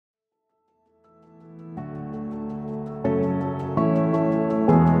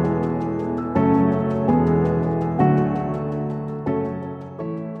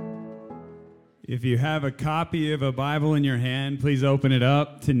If you have a copy of a Bible in your hand, please open it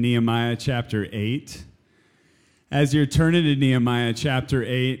up to Nehemiah chapter 8. As you're turning to Nehemiah chapter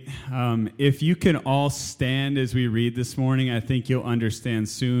 8, if you can all stand as we read this morning, I think you'll understand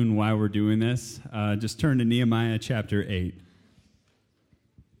soon why we're doing this. Just turn to Nehemiah chapter 8.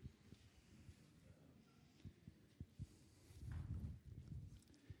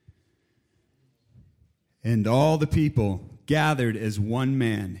 And all the people gathered as one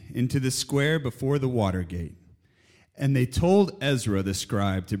man into the square before the water gate. And they told Ezra the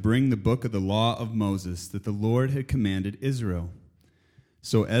scribe to bring the book of the law of Moses that the Lord had commanded Israel.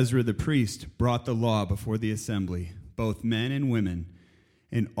 So Ezra the priest brought the law before the assembly, both men and women,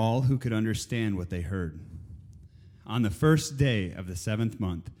 and all who could understand what they heard. On the first day of the 7th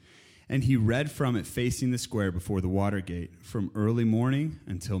month, and he read from it facing the square before the water gate, from early morning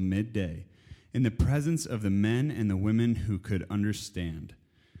until midday, in the presence of the men and the women who could understand.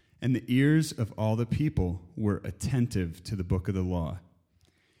 And the ears of all the people were attentive to the book of the law.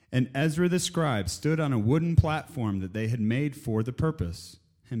 And Ezra the scribe stood on a wooden platform that they had made for the purpose.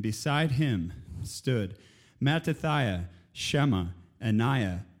 And beside him stood Mattithiah, Shema,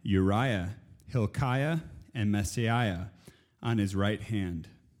 Ananiah, Uriah, Hilkiah, and Messiah on his right hand.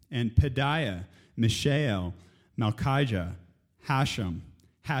 And Pedaiah, Mishael, Malchijah, Hashum,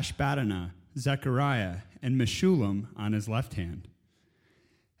 Hashbaddanah, Zechariah, and Meshullam on his left hand.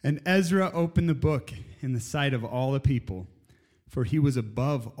 And Ezra opened the book in the sight of all the people, for he was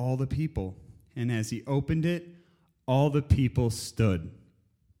above all the people. And as he opened it, all the people stood.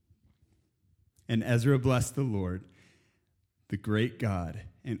 And Ezra blessed the Lord, the great God.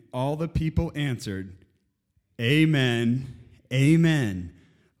 And all the people answered, Amen, Amen,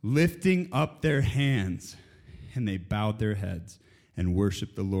 lifting up their hands. And they bowed their heads and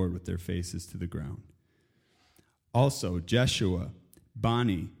worshiped the Lord with their faces to the ground. Also Jeshua,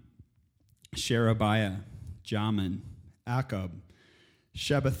 Bani, Sherebiah, Jamin, Akkub,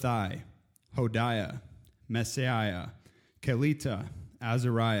 Shabbathai, Hodiah, Messiah, Kelita,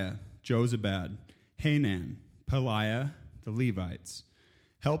 Azariah, Jozabad, Hanan, Peliah, the Levites,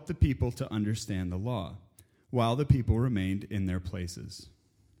 helped the people to understand the law, while the people remained in their places.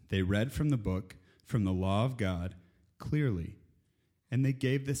 They read from the book, from the law of God, clearly, and they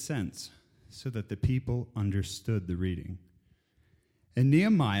gave the sense so that the people understood the reading. And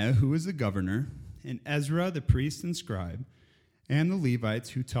Nehemiah, who was the governor, and Ezra, the priest and scribe, and the Levites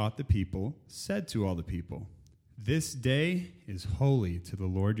who taught the people, said to all the people, This day is holy to the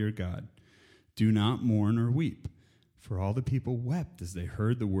Lord your God. Do not mourn or weep. For all the people wept as they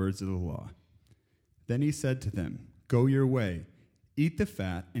heard the words of the law. Then he said to them, Go your way, eat the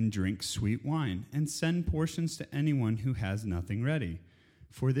fat and drink sweet wine, and send portions to anyone who has nothing ready.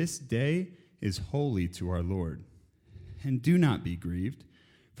 For this day is holy to our Lord. And do not be grieved,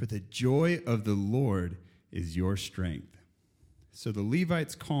 for the joy of the Lord is your strength. So the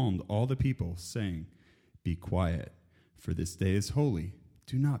Levites calmed all the people, saying, Be quiet, for this day is holy.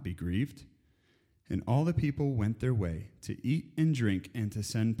 Do not be grieved. And all the people went their way to eat and drink and to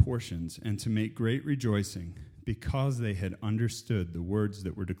send portions and to make great rejoicing, because they had understood the words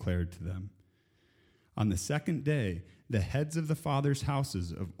that were declared to them. On the second day, the heads of the fathers'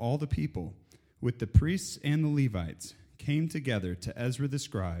 houses of all the people, with the priests and the Levites, came together to Ezra the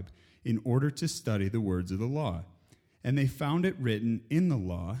scribe in order to study the words of the law. And they found it written in the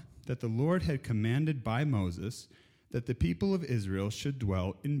law that the Lord had commanded by Moses that the people of Israel should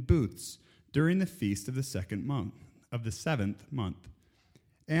dwell in booths during the feast of the 7th month,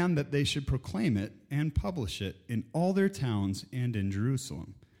 and that they should proclaim it and publish it in all their towns and in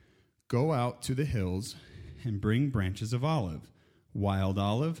Jerusalem. Go out to the hills and bring branches of olive, wild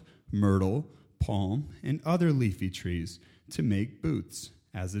olive, myrtle, palm, and other leafy trees to make booths,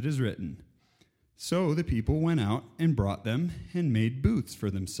 as it is written. So the people went out and brought them and made booths for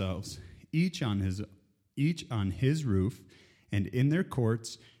themselves, each on his roof, and in their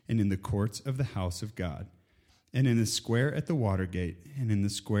courts, and in the courts of the house of God, and in the square at the water gate, and in the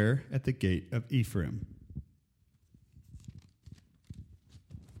square at the gate of Ephraim.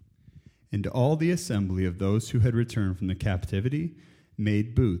 And all the assembly of those who had returned from the captivity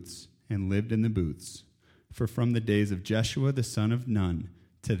made booths, and lived in the booths. For from the days of Jeshua the son of Nun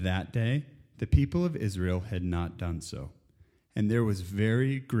to that day, the people of Israel had not done so. And there was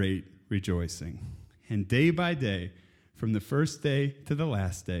very great rejoicing. And day by day, from the first day to the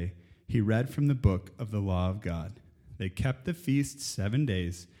last day, he read from the book of the law of God. They kept the feast 7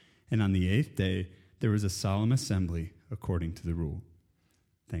 days, and on the 8th day there was a solemn assembly according to the rule.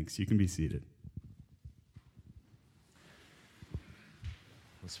 Thanks. You can be seated.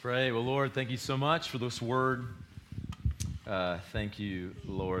 Let's pray. Well, Lord, thank you so much for this word. Thank you,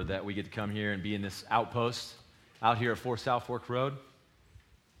 Lord, that we get to come here and be in this outpost out here at 4 South Fork Road.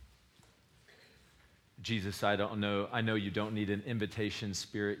 Jesus, I know you don't need an invitation,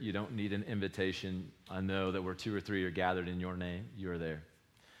 Spirit. You don't need an invitation. I know that where 2 or 3 are gathered in your name, you are there.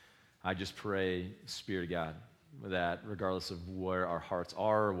 I just pray, Spirit of God, that regardless of where our hearts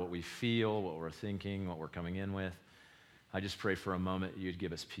are, what we feel, what we're thinking, what we're coming in with, I just pray for a moment you'd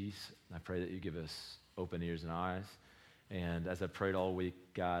give us peace. I pray that you give us open ears and eyes. And as I've prayed all week,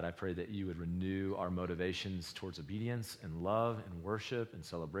 God, I pray that you would renew our motivations towards obedience and love and worship and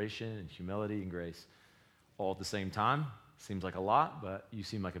celebration and humility and grace all at the same time. Seems like a lot, but you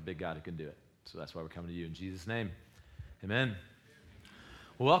seem like a big God who can do it. So that's why we're coming to you in Jesus' name. Amen.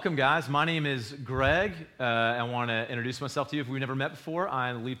 Well, welcome, guys. My name is Greg. I want to introduce myself to you if we've never met before.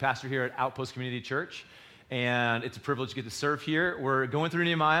 I'm the lead pastor here at Outpost Community Church, and it's a privilege to get to serve here. We're going through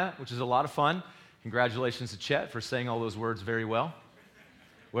Nehemiah, which is a lot of fun. Congratulations to Chet for saying all those words very well.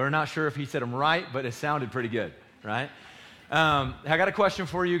 We're not sure if he said them right, but it sounded pretty good, right? I got a question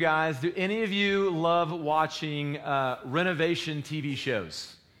for you guys. Do any of you love watching renovation TV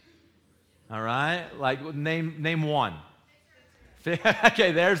shows? All right, like name one.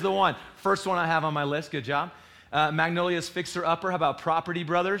 Okay, there's the one. First one I have on my list. Good job. Magnolia's Fixer Upper. How about Property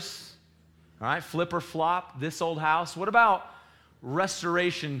Brothers? All right, Flip or Flop, This Old House. What about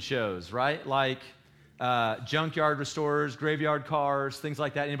restoration shows, right? Like junkyard restorers, graveyard cars, things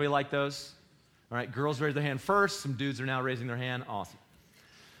like that. Anybody like those? All right, girls raise their hand first. Some dudes are now raising their hand. Awesome.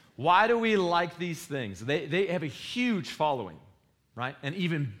 Why do we like these things? They have a huge following, right? And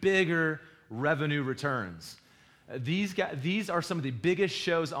even bigger revenue returns. These are some of the biggest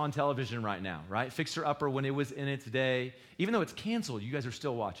shows on television right now, right? Fixer Upper, when it was in its day, even though it's canceled, you guys are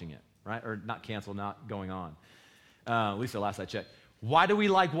still watching it, right? Or not canceled, not going on. At least the last I checked. Why do we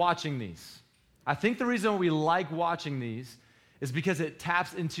like watching these? I think the reason we like watching these is because it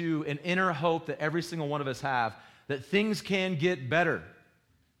taps into an inner hope that every single one of us have that things can get better,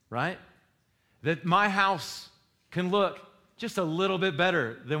 right? That my house can look just a little bit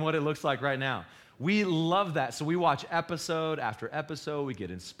better than what it looks like right now. We love that. So we watch episode after episode. We get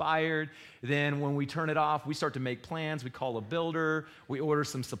inspired. Then when we turn it off, we start to make plans. We call a builder. We order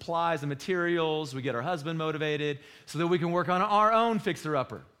some supplies and materials. We get our husband motivated so that we can work on our own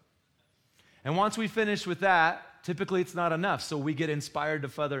fixer-upper. And once we finish with that, typically it's not enough. So we get inspired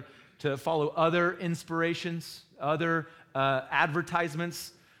to follow other inspirations, other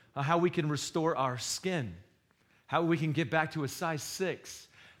advertisements, how we can restore our skin, how we can get back to a size 6,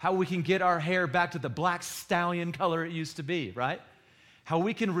 how we can get our hair back to the black stallion color it used to be, right? How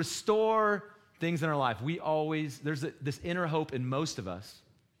we can restore things in our life. There's this inner hope in most of us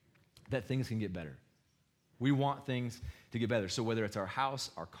that things can get better. We want things to get better. So whether it's our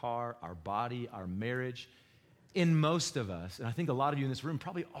house, our car, our body, our marriage, in most of us, and I think a lot of you in this room,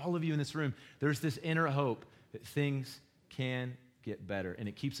 probably all of you in this room, there's this inner hope that things can get better. And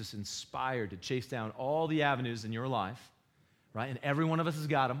it keeps us inspired to chase down all the avenues in your life, right? And every one of us has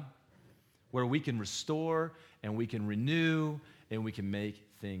got them, where we can restore and we can renew and we can make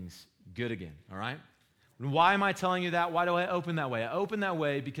things good again, all right? Why am I telling you that? Why do I open that way? I open that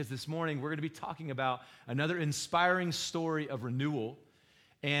way because this morning we're going to be talking about another inspiring story of renewal.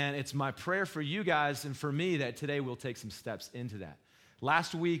 And it's my prayer for you guys and for me that today we'll take some steps into that.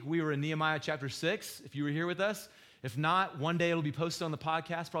 Last week we were in Nehemiah chapter 6, if you were here with us. If not, one day it'll be posted on the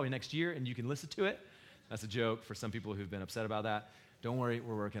podcast, probably next year, and you can listen to it. That's a joke for some people who've been upset about that. Don't worry,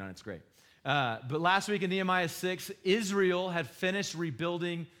 we're working on it. It's great. But last week in Nehemiah 6, Israel had finished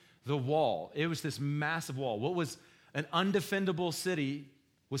rebuilding the wall. It was this massive wall. What was an undefendable city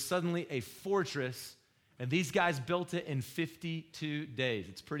was suddenly a fortress, and these guys built it in 52 days.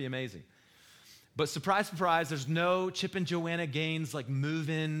 It's pretty amazing. But surprise, surprise, there's no Chip and Joanna Gaines like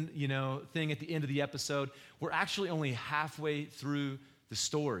move-in, thing at the end of the episode. We're actually only halfway through the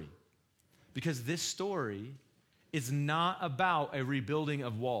story. Because this story is not about a rebuilding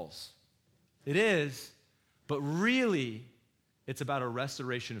of walls. It is, but really, it's about a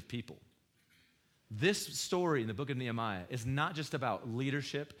restoration of people. This story in the book of Nehemiah is not just about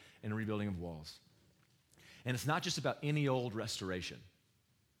leadership and rebuilding of walls. And it's not just about any old restoration.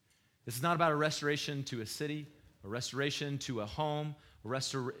 This is not about a restoration to a city, a restoration to a home,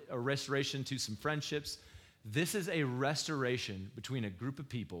 a restoration to some friendships. This is a restoration between a group of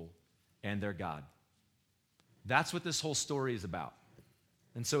people and their God. That's what this whole story is about.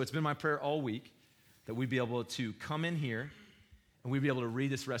 And so it's been my prayer all week that we'd be able to come in here and we'd be able to read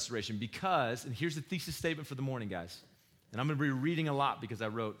this restoration because, and here's the thesis statement for the morning, guys, and I'm going to be reading a lot because I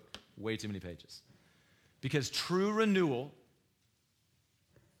wrote way too many pages. Because true renewal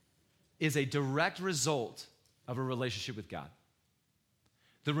is a direct result of a relationship with God.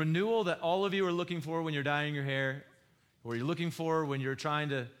 The renewal that all of you are looking for when you're dyeing your hair, or you're looking for when you're trying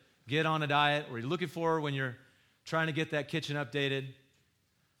to get on a diet, or you're looking for when you're trying to get that kitchen updated,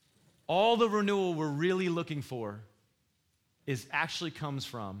 all the renewal we're really looking for actually comes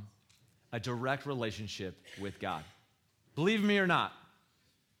from a direct relationship with God. Believe me or not,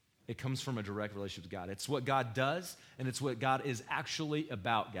 it comes from a direct relationship with God. It's what God does, and it's what God is actually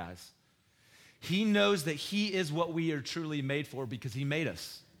about, guys. He knows that he is what we are truly made for because he made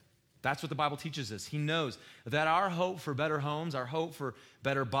us. That's what the Bible teaches us. He knows that our hope for better homes, our hope for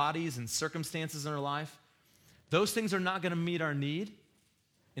better bodies and circumstances in our life, those things are not going to meet our need.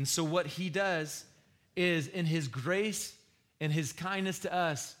 And so what he does is, in his grace and his kindness to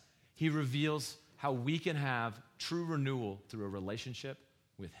us, he reveals how we can have true renewal through a relationship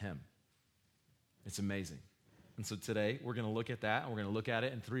with him. It's amazing. And so today, we're going to look at that, and we're going to look at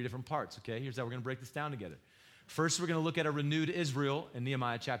it in 3 different parts, okay? Here's how we're going to break this down together. First, we're going to look at a renewed Israel in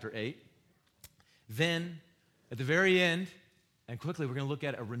Nehemiah chapter 8. Then, at the very end, and quickly, we're going to look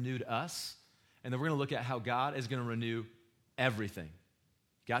at a renewed us, and then we're going to look at how God is going to renew everything.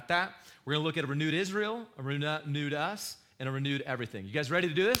 Got that? We're going to look at a renewed Israel, a renewed us, and a renewed everything. You guys ready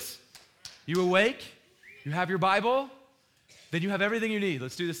to do this? You awake? You have your Bible? Then you have everything you need.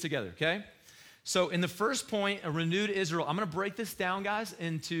 Let's do this together, okay? So in the first point, a renewed Israel, I'm going to break this down, guys,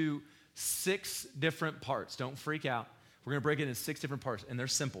 into 6 different parts. Don't freak out. We're going to break it into 6 different parts, and they're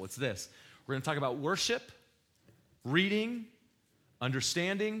simple. It's this. We're going to talk about worship, reading,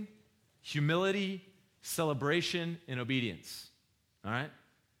 understanding, humility, celebration, and obedience. All right?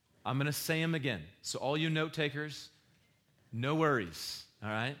 I'm going to say them again. So all you note takers, no worries. All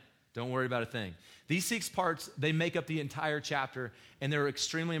right? Don't worry about a thing. These 6 parts, they make up the entire chapter, and they're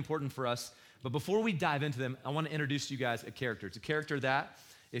extremely important for us. But before we dive into them, I want to introduce to you guys a character. It's a character that,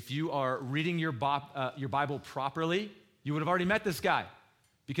 if you are reading your Bible properly, you would have already met this guy,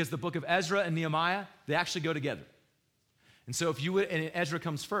 because the book of Ezra and Nehemiah, they actually go together. And so and Ezra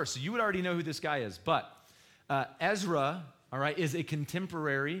comes first, so you would already know who this guy is. But Ezra, all right, is a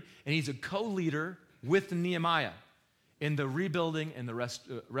contemporary, and he's a co-leader with Nehemiah in the rebuilding and the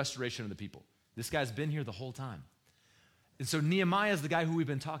restoration of the people. This guy's been here the whole time. And so Nehemiah is the guy who we've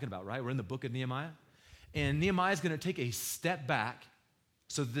been talking about, right? We're in the book of Nehemiah. And Nehemiah is going to take a step back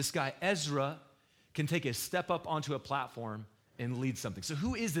so that this guy, Ezra, can take a step up onto a platform and lead something. So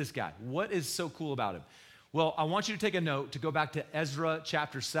who is this guy? What is so cool about him? Well, I want you to take a note to go back to Ezra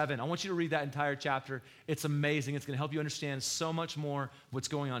chapter 7. I want you to read that entire chapter. It's amazing. It's going to help you understand so much more what's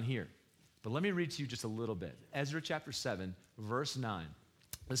going on here. But let me read to you just a little bit. Ezra chapter 7, verse 9.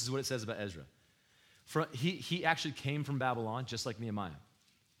 This is what it says about Ezra. He actually came from Babylon, just like Nehemiah.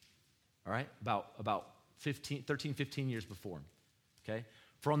 All right? About 13, 15 years before him. Okay?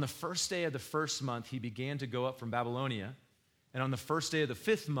 For on the first day of the first month, he began to go up from Babylonia. And on the first day of the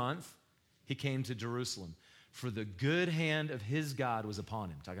 5th month, he came to Jerusalem. For the good hand of his God was upon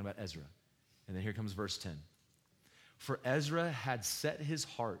him. Talking about Ezra. And then here comes verse 10. For Ezra had set his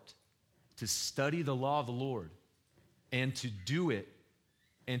heart to study the law of the Lord and to do it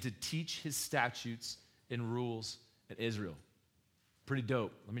and to teach his statutes and rules in Israel. Pretty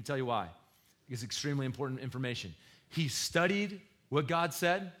dope. Let me tell you why. It's extremely important information. He studied what God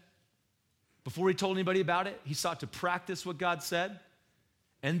said. Before he told anybody about it, he sought to practice what God said.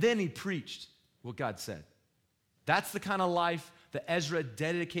 And then he preached what God said. That's the kind of life that Ezra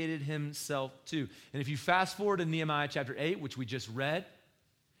dedicated himself to. And if you fast forward to Nehemiah chapter 8, which we just read,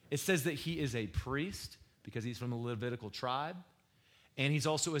 it says that he is a priest because he's from the Levitical tribe. And he's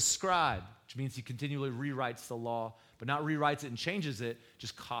also a scribe, which means he continually rewrites the law, but not rewrites it and changes it,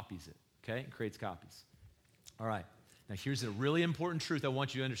 just copies it, okay? And creates copies. All right. Now, here's a really important truth I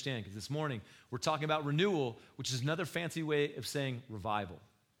want you to understand, because this morning we're talking about renewal, which is another fancy way of saying revival,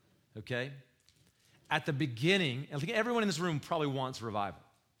 okay? At the beginning, and I think everyone in this room probably wants revival,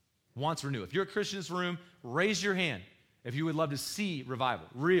 wants renewal. If you're a Christian in this room, raise your hand if you would love to see revival,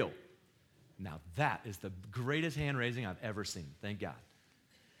 real. Now, that is the greatest hand raising I've ever seen. Thank God.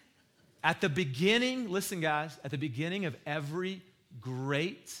 At the beginning, listen, guys, at the beginning of every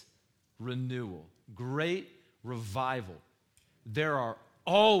great renewal, great revival, there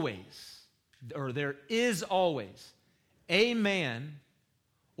is always a man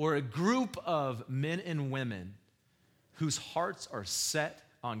or a group of men and women whose hearts are set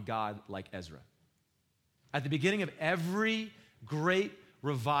on God like Ezra. At the beginning of every great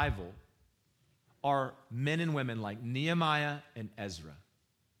revival are men and women like Nehemiah and Ezra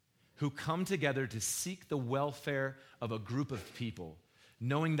who come together to seek the welfare of a group of people,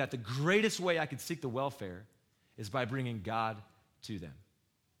 knowing that the greatest way I could seek the welfare is by bringing God to them.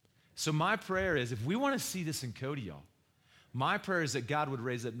 So my prayer is, if we want to see this in Cody, y'all, my prayer is that God would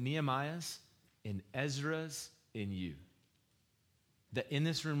raise up Nehemiahs and Ezras in you. That in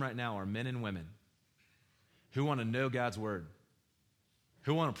this room right now are men and women who want to know God's word,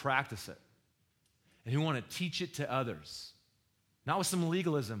 who want to practice it, and who want to teach it to others. Not with some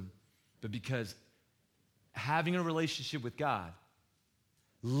legalism, but because having a relationship with God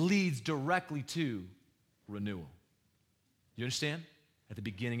leads directly to renewal. You understand? At the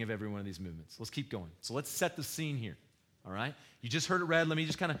beginning of every one of these movements. Let's keep going. So let's set the scene here, all right? You just heard it read. Let me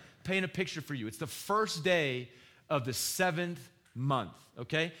just kind of paint a picture for you. It's the first day of the 7th month,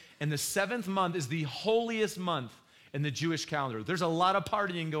 okay? And the 7th month is the holiest month in the Jewish calendar. There's a lot of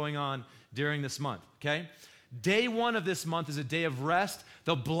partying going on during this month, okay? Day 1 of this month is a day of rest.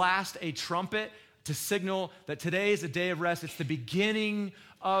 They'll blast a trumpet to signal that today is a day of rest. It's the beginning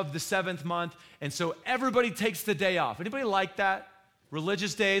of the 7th month, and so everybody takes the day off. Anybody like that?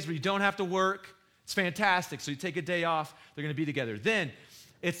 Religious days where you don't have to work. It's fantastic. So you take a day off. They're going to be together. Then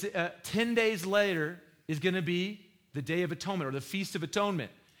it's 10 days later is going to be the Day of Atonement or the Feast of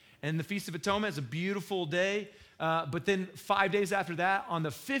Atonement. And the Feast of Atonement is a beautiful day. But then 5 days after that, on the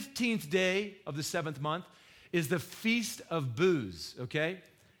 15th day of the 7th month, is the Feast of Booths, okay?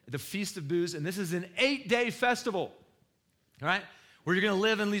 The Feast of Booths. And this is an 8-day festival, all right? Where you're going to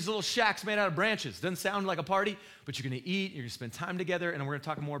live in these little shacks made out of branches. Doesn't sound like a party, but you're going to eat, you're going to spend time together, and we're going to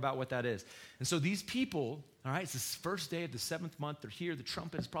talk more about what that is. And so these people, all right, it's this first day of the 7th month. They're here. The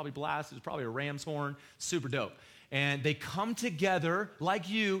trumpet is probably blasted. There's probably a ram's horn. Super dope. And they come together, like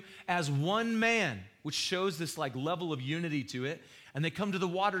you, as one man, which shows this like level of unity to it. And they come to the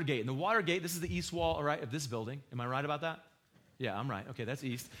water gate. And the water gate, this is the east wall, all right, of this building. Am I right about that? Yeah, I'm right. Okay, that's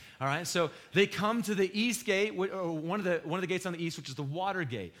east. All right, so they come to the east gate, or one of the gates on the east, which is the water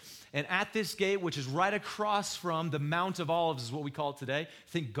gate. And at this gate, which is right across from the Mount of Olives, is what we call it today.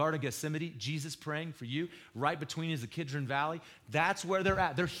 Think Garden of Gethsemane, Jesus praying for you. Right between is the Kidron Valley. That's where they're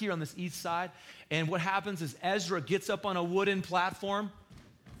at. They're here on this east side. And what happens is Ezra gets up on a wooden platform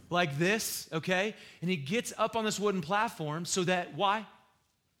like this, okay? And he gets up on this wooden platform so that, why?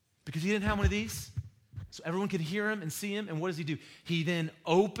 Because he didn't have one of these. So everyone could hear him and see him. And what does he do? He then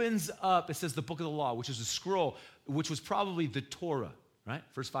opens up, it says the book of the law, which is a scroll, which was probably the Torah, right?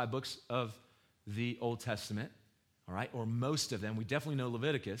 First 5 books of the Old Testament, all right? Or most of them. We definitely know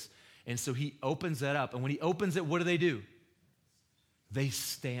Leviticus. And so he opens that up. And when he opens it, what do? They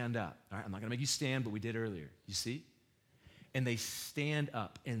stand up. All right, I'm not going to make you stand, but we did earlier. You see? And they stand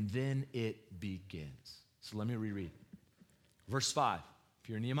up. And then it begins. So let me reread. Verse 5. If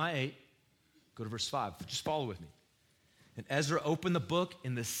you're in Nehemiah 8, go to verse 5. Just follow with me. And Ezra opened the book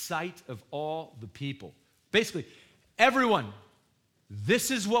in the sight of all the people. Basically, everyone,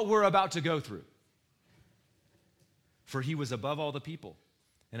 this is what we're about to go through. For he was above all the people.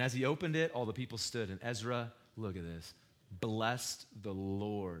 And as he opened it, all the people stood. And Ezra, look at this, blessed the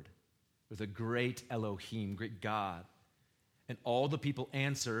Lord with a great Elohim, great God. And all the people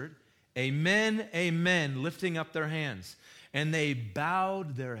answered, Amen, amen, lifting up their hands. And they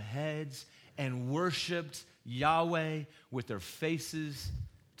bowed their heads and worshiped Yahweh with their faces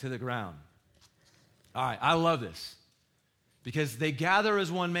to the ground. All right, I love this because they gather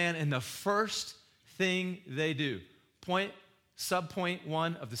as one man, and the first thing they do, subpoint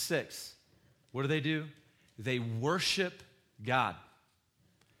 1 of the 6, what do? They worship God.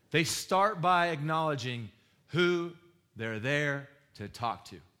 They start by acknowledging who they're there to talk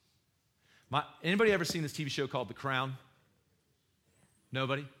to. Anybody ever seen this TV show called The Crown?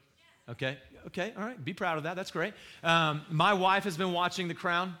 Nobody? Okay, all right. Be proud of that. That's great. My wife has been watching The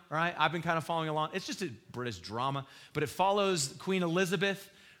Crown, all right? I've been kind of following along. It's just a British drama, but it follows Queen Elizabeth,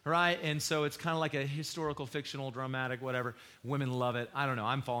 right? And so it's kind of like a historical, fictional, dramatic, whatever. Women love it. I don't know.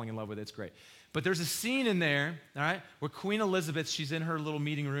 I'm falling in love with it. It's great. But there's a scene in there, all right, where Queen Elizabeth, she's in her little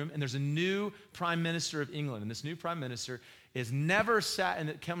meeting room, and there's a new prime minister of England. And this new prime minister is never sat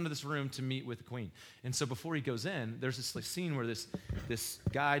and come to this room to meet with the queen. And so before he goes in, there's this scene where this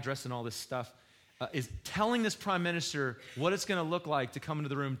guy dressed in all this stuff is telling this prime minister what it's going to look like to come into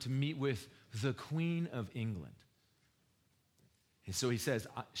the room to meet with the Queen of England. And so he says,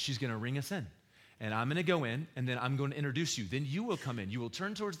 she's going to ring us in. And I'm going to go in, and then I'm going to introduce you. Then you will come in. You will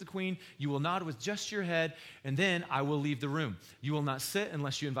turn towards the queen. You will nod with just your head, and then I will leave the room. You will not sit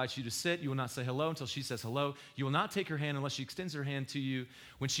unless she invites you to sit. You will not say hello until she says hello. You will not take her hand unless she extends her hand to you.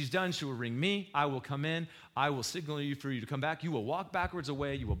 When she's done, she will ring me. I will come in. I will signal you for you to come back. You will walk backwards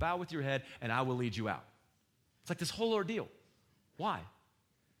away. You will bow with your head, and I will lead you out. It's like this whole ordeal. Why?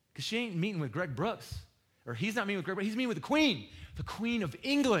 Because she ain't meeting with Greg Brooks, or he's not meeting with Greg Brooks. He's meeting with the Queen of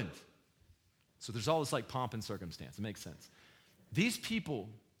England. So there's all this like pomp and circumstance. It makes sense. These people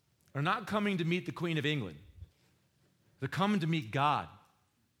are not coming to meet the Queen of England. They're coming to meet God.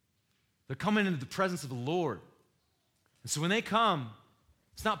 They're coming into the presence of the Lord. And so when they come,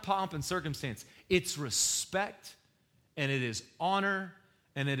 it's not pomp and circumstance. It's respect, and it is honor,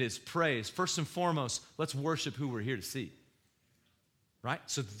 and it is praise. First and foremost, let's worship who we're here to see. Right?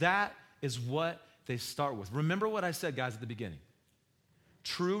 So that is what they start with. Remember what I said, guys, at the beginning.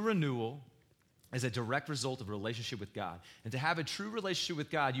 True renewal is a direct result of a relationship with God. And to have a true relationship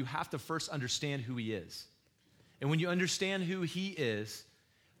with God, you have to first understand who he is. And when you understand who he is,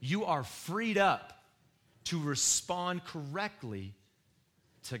 you are freed up to respond correctly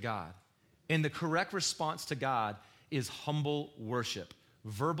to God. And the correct response to God is humble worship,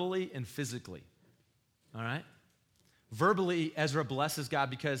 verbally and physically. All right? Verbally, Ezra blesses God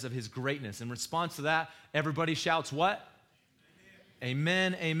because of his greatness. In response to that, everybody shouts what?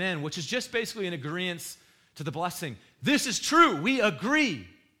 Amen, amen, which is just basically an agreement to the blessing. This is true. We agree.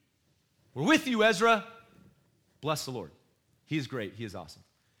 We're with you, Ezra. Bless the Lord. He is great. He is awesome.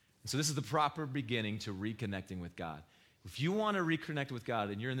 And so this is the proper beginning to reconnecting with God. If you want to reconnect with God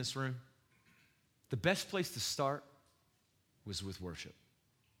and you're in this room, the best place to start was with worship.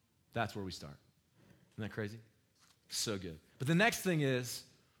 That's where we start. Isn't that crazy? So good. But the next thing is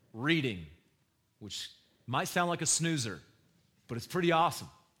reading, which might sound like a snoozer, but it's pretty awesome,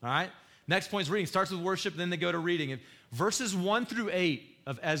 all right? Next point is reading. Starts with worship, then they go to reading. And verses 1 through 8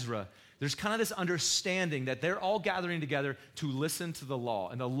 of Ezra, there's kind of this understanding that they're all gathering together to listen to the law.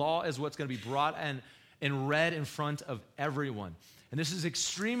 And the law is what's going to be brought and read in front of everyone. And this is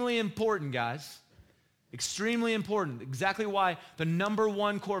extremely important, guys. Extremely important. Exactly why the number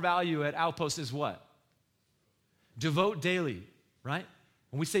one core value at Outpost is what? Devote daily, right?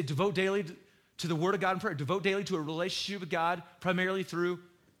 When we say devote daily to the Word of God in prayer, devote daily to a relationship with God, primarily through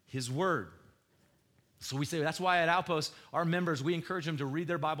His Word. So we say that's why at Outpost, our members, we encourage them to read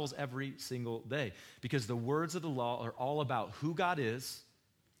their Bibles every single day, because the words of the law are all about who God is,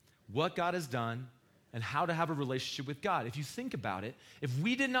 what God has done, and how to have a relationship with God. If you think about it, if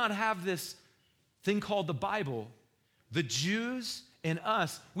we did not have this thing called the Bible, the Jews and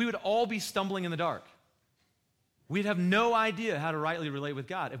us, we would all be stumbling in the dark. We'd have no idea how to rightly relate with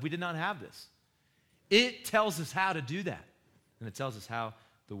God if we did not have this. It tells us how to do that, and it tells us how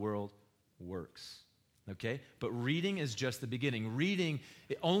the world works, okay? But reading is just the beginning. Reading,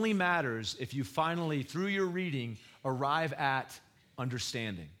 it only matters if you finally, through your reading, arrive at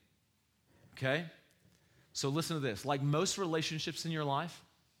understanding, okay? So listen to this. Like most relationships in your life,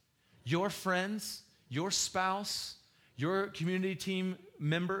 your friends, your spouse, your community team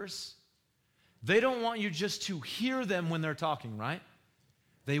members, they don't want you just to hear them when they're talking, right?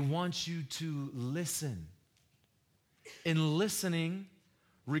 They want you to listen. And listening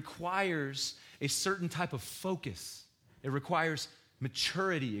requires a certain type of focus. It requires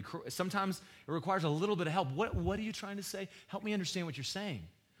maturity. Sometimes it requires a little bit of help. What are you trying to say? Help me understand what you're saying.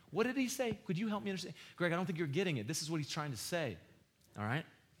 What did he say? Could you help me understand? Greg, I don't think you're getting it. This is what he's trying to say. All right?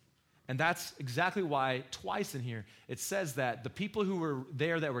 And that's exactly why twice in here it says that the people who were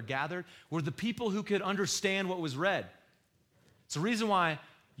there that were gathered were the people who could understand what was read. It's the reason why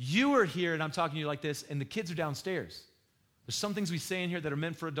you are here and I'm talking to you like this and the kids are downstairs. There's some things we say in here that are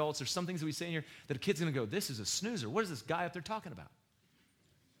meant for adults. There's some things that we say in here that a kid's going to go, this is a snoozer. What is this guy up there talking about?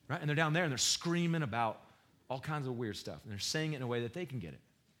 Right? And they're down there and they're screaming about all kinds of weird stuff. And they're saying it in a way that they can get it.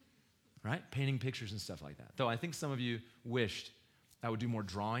 Right? Painting pictures and stuff like that. Though I think some of you wished I would do more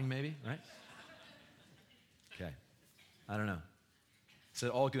drawing maybe, right? Okay. I don't know. So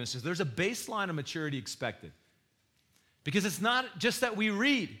all goodness. There's a baseline of maturity expected. Because it's not just that we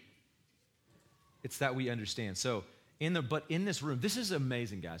read. It's that we understand. So, but in this room, this is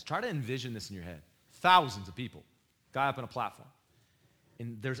amazing, guys. Try to envision this in your head. Thousands of people. Guy up on a platform.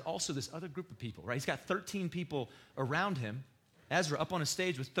 And there's also this other group of people, right? He's got 13 people around him. Ezra up on a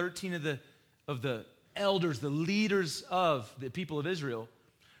stage with 13 of the elders, the leaders of the people of Israel.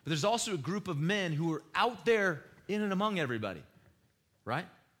 But there's also a group of men who are out there in and among everybody, right?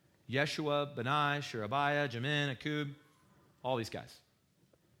 Yeshua, Benai, Sherebiah, Jamin, Akub, all these guys,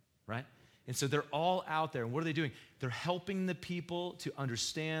 right? And so they're all out there. And what are they doing? They're helping the people to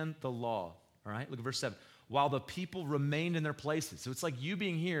understand the law, all right? Look at verse 7. While the people remained in their places. So it's like you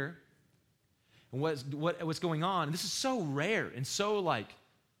being here and what's going on. And this is so rare and so like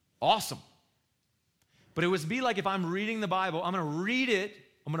awesome. But it would be like if I'm reading the Bible, I'm going to read it,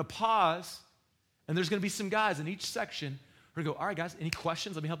 I'm going to pause, and there's going to be some guys in each section who are going to go, all right, guys, any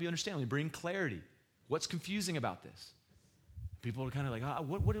questions? Let me help you understand. Let me bring clarity. What's confusing about this? People are kind of like,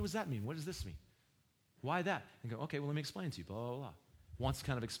 what does that mean? What does this mean? Why that? And go, okay, well, let me explain to you, blah, blah, blah. Wants to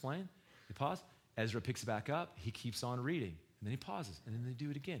kind of explain. They pause. Ezra picks it back up. He keeps on reading. And then he pauses, and then they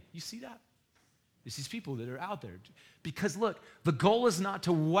do it again. You see that? It's these people that are out there. Because look, the goal is not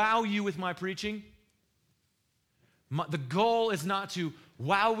to wow you with my preaching. The goal is not to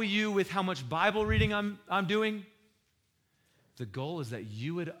wow you with how much Bible reading I'm doing. The goal is that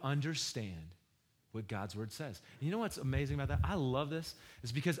you would understand what God's word says. And you know what's amazing about that? I love this.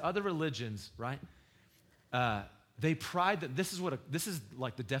 It's because other religions, right? They pride that this is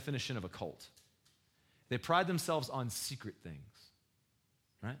like the definition of a cult. They pride themselves on secret things,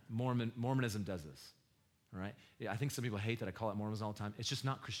 right? Mormonism does this, right? I think some people hate that I call it Mormonism all the time. It's just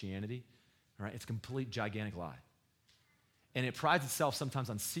not Christianity, right? It's a complete gigantic lie. And it prides itself sometimes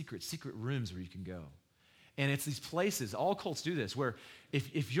on secret rooms where you can go. And it's these places, all cults do this, where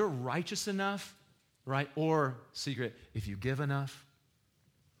if you're righteous enough, right, or secret, if you give enough,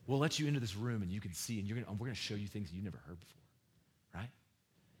 we'll let you into this room and you can see, and we're going to show you things you never heard before, right?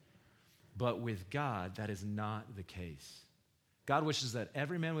 But with God, that is not the case. God wishes that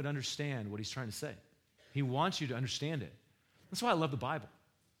every man would understand what he's trying to say. He wants you to understand it. That's why I love the Bible,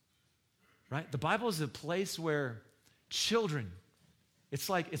 right? The Bible is a place where children, it's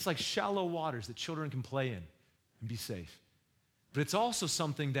like shallow waters that children can play in and be safe. But it's also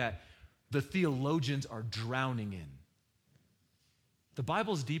something that the theologians are drowning in. The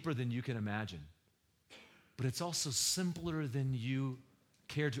Bible's deeper than you can imagine, but it's also simpler than you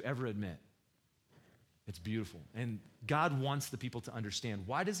care to ever admit. It's beautiful. And God wants the people to understand.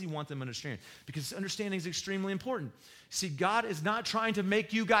 Why does he want them to understand? Because understanding is extremely important. See, God is not trying to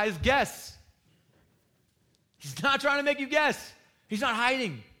make you guys guess. He's not trying to make you guess. He's not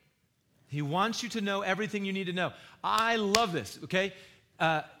hiding. He wants you to know everything you need to know. I love this, okay?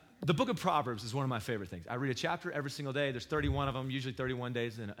 The book of Proverbs is one of my favorite things. I read a chapter every single day. There's 31 of them, usually 31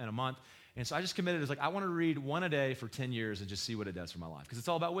 days in a month. And so I just committed, I want to read one a day for 10 years and just see what it does for my life, because it's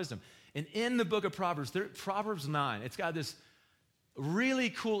all about wisdom. And in the book of Proverbs, Proverbs 9, it's got this really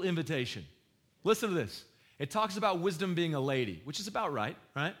cool invitation. Listen to this. It talks about wisdom being a lady, which is about right?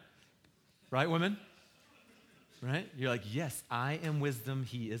 Right, women? Right? You're like, yes, I am wisdom,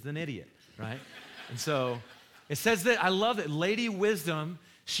 he is an idiot, right? And so it says that, I love it, Lady Wisdom,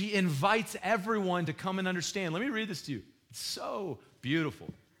 she invites everyone to come and understand. Let me read this to you. It's so beautiful.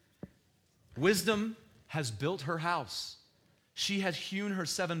 Wisdom has built her house. She has hewn her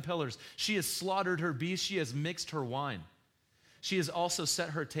 7 pillars. She has slaughtered her beasts. She has mixed her wine. She has also set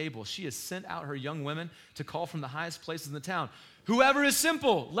her table. She has sent out her young women to call from the highest places in the town. Whoever is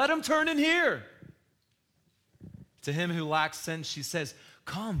simple, let him turn in here. To him who lacks sense, she says,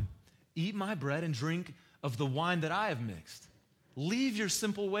 come, eat my bread and drink of the wine that I have mixed. Leave your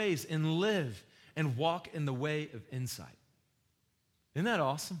simple ways and live and walk in the way of insight. Isn't that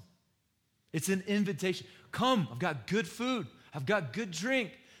awesome? It's an invitation. Come, I've got good food. I've got good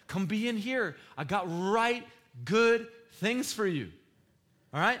drink. Come be in here. I got right, good things for you.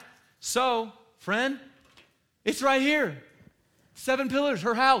 All right? So, friend, it's right here. 7 pillars,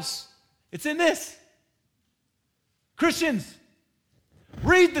 her house. It's in this. Christians,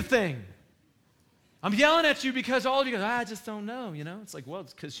 read the thing. I'm yelling at you because all of you go, I just don't know, It's like, well,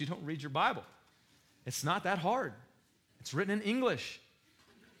 it's because you don't read your Bible. It's not that hard. It's written in English.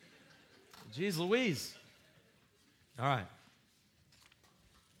 Jeez Louise. All right.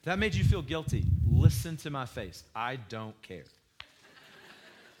 If that made you feel guilty, listen to my face. I don't care.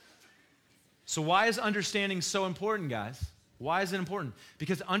 So why is understanding so important, guys? Why is it important?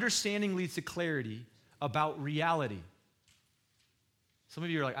 Because understanding leads to clarity about reality. Some of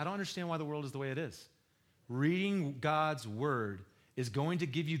you are like, I don't understand why the world is the way it is. Reading God's word is going to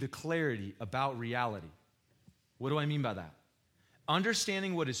give you the clarity about reality. What do I mean by that?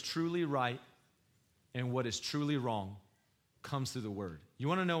 Understanding what is truly right and what is truly wrong comes through the word. You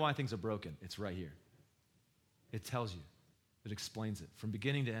want to know why things are broken? It's right here. It tells you. It explains it from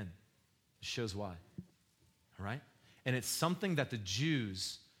beginning to end. It shows why. All right? And it's something that the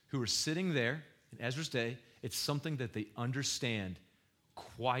Jews who were sitting there in Ezra's day, it's something that they understand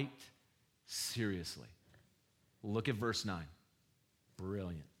quite seriously. Look at verse 9.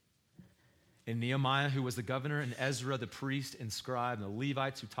 Brilliant. And Nehemiah, who was the governor, and Ezra, the priest and scribe, and the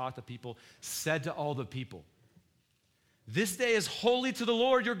Levites who taught the people, said to all the people, this day is holy to the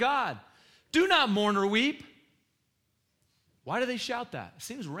Lord your God. Do not mourn or weep. Why do they shout that? It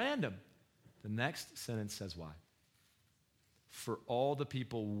seems random. The next sentence says why. For all the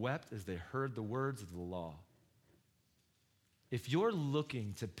people wept as they heard the words of the law. If you're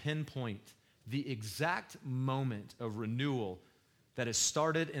looking to pinpoint the exact moment of renewal that has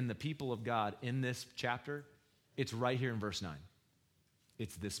started in the people of God in this chapter, it's right here in verse 9.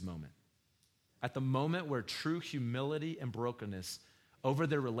 It's this moment. At the moment where true humility and brokenness over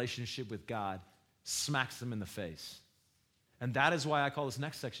their relationship with God smacks them in the face. And that is why I call this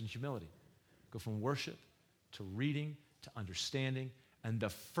next section humility. Go from worship to reading to understanding. And the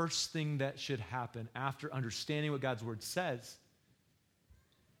first thing that should happen after understanding what God's word says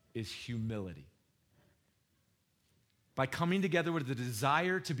is humility. By coming together with the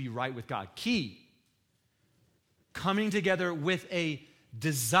desire to be right with God. Key. Coming together with a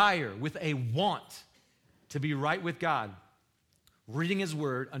desire, with a want to be right with God. Reading his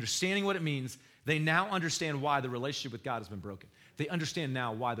word, understanding what it means, they now understand why the relationship with God has been broken. They understand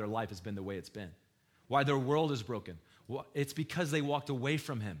now why their life has been the way it's been, why their world is broken. Well, it's because they walked away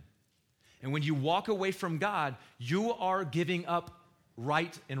from him. And when you walk away from God, you are giving up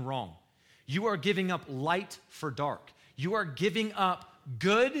right and wrong. You are giving up light for dark. You are giving up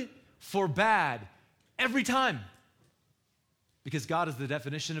good for bad every time. Because God is the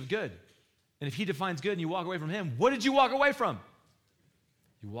definition of good. And if he defines good and you walk away from him, what did you walk away from?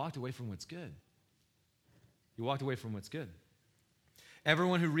 You walked away from what's good. You walked away from what's good.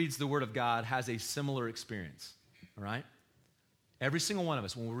 Everyone who reads the Word of God has a similar experience, all right? Every single one of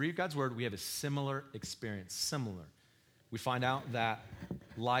us, when we read God's Word, we have a similar experience, similar. We find out that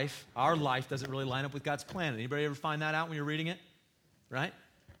our life doesn't really line up with God's plan. Anybody ever find that out when you're reading it? Right?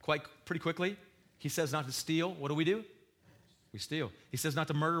 Pretty quickly. He says not to steal. What do? We steal. He says not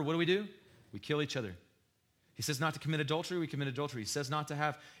to murder. What do? We kill each other. He says not to commit adultery. We commit adultery. He says not to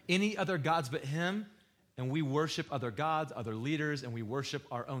have any other gods but him. And we worship other gods, other leaders, and we worship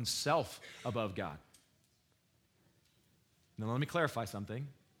our own self above God. Now, let me clarify something.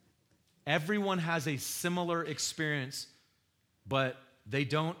 Everyone has a similar experience, but they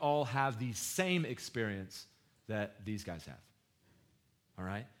don't all have the same experience that these guys have. All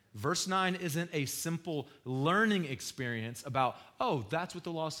right? Verse 9 isn't a simple learning experience about, oh, that's what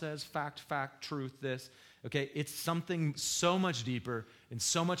the law says, fact, truth, this. Okay, it's something so much deeper and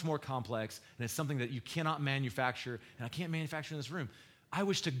so much more complex, and it's something that you cannot manufacture, and I can't manufacture in this room. I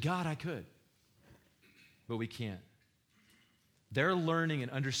wish to God I could, but we can't. Their learning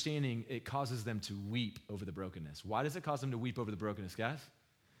and understanding, it causes them to weep over the brokenness. Why does it cause them to weep over the brokenness, guys?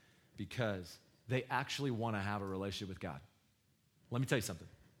 Because they actually want to have a relationship with God. Let me tell you something.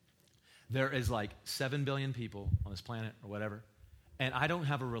 There is like 7 billion people on this planet or whatever, and I don't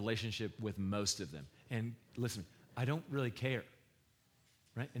have a relationship with most of them. And listen, I don't really care,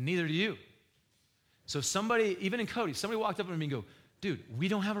 right? And neither do you. So somebody, even in Cody, somebody walked up to me and go, dude, we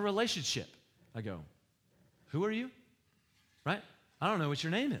don't have a relationship. I go, who are you? Right? I don't know what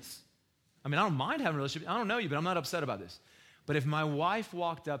your name is. I mean, I don't mind having a relationship. I don't know you, but I'm not upset about this. But if my wife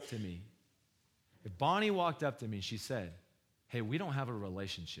walked up to me, if Bonnie walked up to me and she said, hey, we don't have a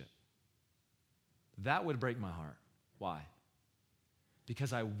relationship, that would break my heart. Why?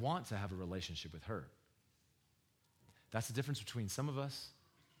 Because I want to have a relationship with her. That's the difference between some of us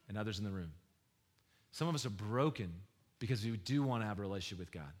and others in the room. Some of us are broken because we do want to have a relationship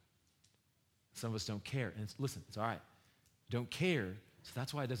with God. Some of us don't care. And listen, it's all right. Don't care, so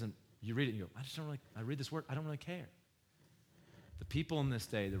that's why it doesn't, you read it and you go, I read this word, I don't really care. The people in this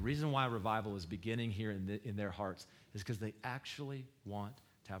day, the reason why revival is beginning here in their hearts is because they actually want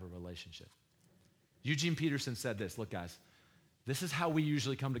to have a relationship. Eugene Peterson said this, look guys, this is how we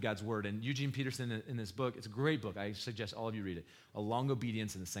usually come to God's word. And Eugene Peterson in this book, it's a great book. I suggest all of you read it. A Long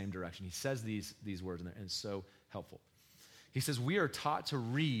Obedience in the Same Direction. He says these words in there, and it's so helpful. He says, we are taught to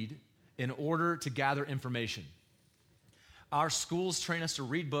read in order to gather information. Our schools train us to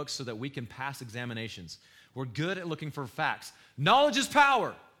read books so that we can pass examinations. We're good at looking for facts. Knowledge is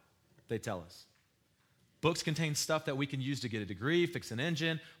power, they tell us. Books contain stuff that we can use to get a degree, fix an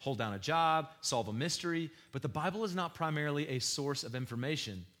engine, hold down a job, solve a mystery. But the Bible is not primarily a source of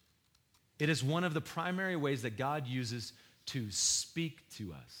information. It is one of the primary ways that God uses to speak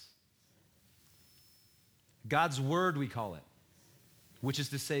to us. God's word, we call it, which is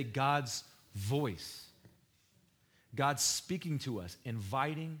to say God's voice. God speaking to us,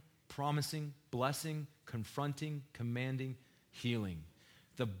 inviting, promising, blessing, confronting, commanding, healing.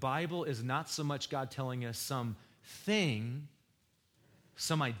 The Bible is not so much God telling us some thing,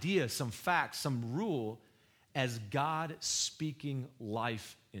 some idea, some fact, some rule, as God speaking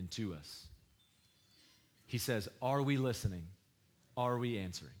life into us. He says, are we listening? Are we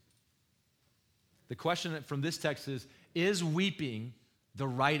answering? The question from this text is weeping the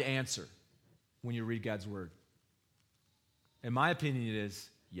right answer when you read God's word? In my opinion, it is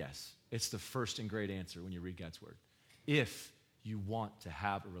yes. It's the first and great answer when you read God's word. If you want to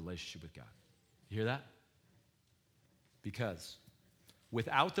have a relationship with God. You hear that? Because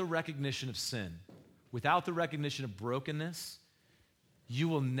without the recognition of sin, without the recognition of brokenness, you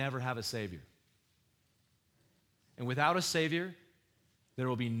will never have a Savior. And without a Savior, there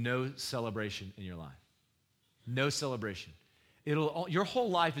will be no celebration in your life. No celebration. Your whole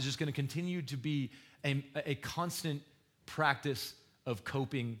life is just going to continue to be a constant practice of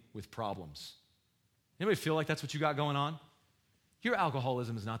coping with problems. Anybody feel like that's what you got going on? Your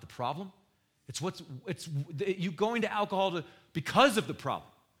alcoholism is not the problem. It's you going to alcohol because of the problem.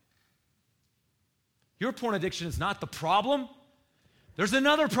 Your porn addiction is not the problem. There's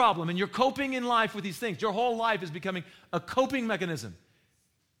another problem, and you're coping in life with these things. Your whole life is becoming a coping mechanism.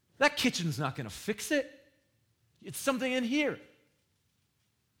 That kitchen's not going to fix it. It's something in here.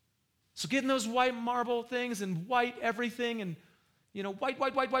 So getting those white marble things and white everything and,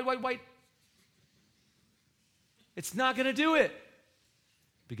 white. It's not going to do it.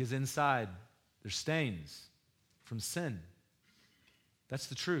 Because inside, there's stains from sin. That's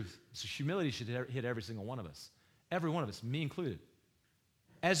the truth. So humility should hit every single one of us. Every one of us, me included.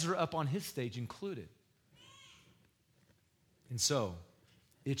 Ezra up on his stage included. And so,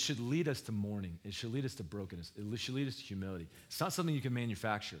 it should lead us to mourning. It should lead us to brokenness. It should lead us to humility. It's not something you can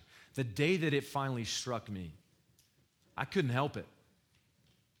manufacture. The day that it finally struck me, I couldn't help it.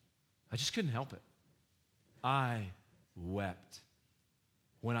 I just couldn't help it. I wept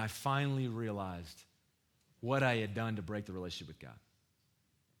when I finally realized what I had done to break the relationship with God.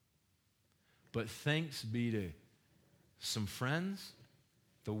 But thanks be to some friends,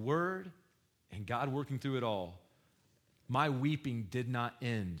 the Word, and God working through it all, my weeping did not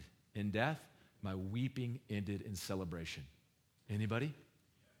end in death. My weeping ended in celebration. Anybody?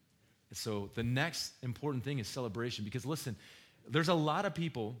 So the next important thing is celebration. Because listen, there's a lot of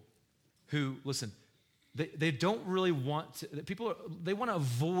people who, they don't really want to, they want to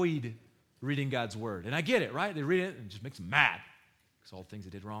avoid reading God's Word. And I get it, right? They read it and it just makes them mad. Because all the things I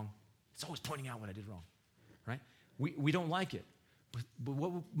did wrong. It's always pointing out what I did wrong, right? We don't like it. But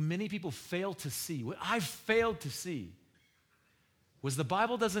what many people fail to see, what I failed to see, was the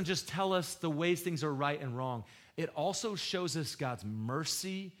Bible doesn't just tell us the ways things are right and wrong. It also shows us God's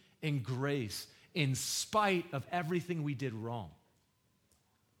mercy and grace in spite of everything we did wrong.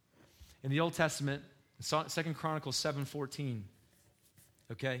 In the Old Testament, 2 Chronicles 7:14,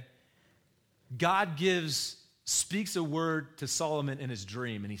 okay? God speaks a word to Solomon in his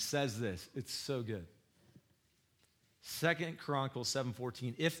dream, and he says this. It's so good. 2 Chronicles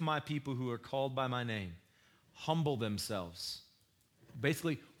 7:14, if my people who are called by my name humble themselves,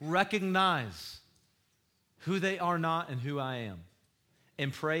 basically recognize who they are not and who I am,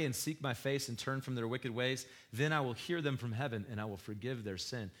 and pray and seek my face and turn from their wicked ways, then I will hear them from heaven and I will forgive their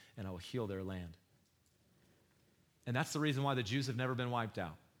sin and I will heal their land. And that's the reason why the Jews have never been wiped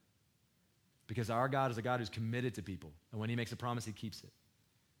out. Because our God is a God who's committed to people. And when he makes a promise, he keeps it.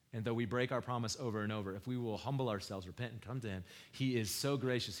 And though we break our promise over and over, if we will humble ourselves, repent, and come to him, he is so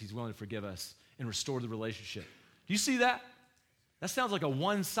gracious, he's willing to forgive us and restore the relationship. Do you see that? That sounds like a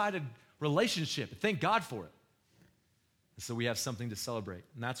one-sided relationship. Thank God for it. And so we have something to celebrate.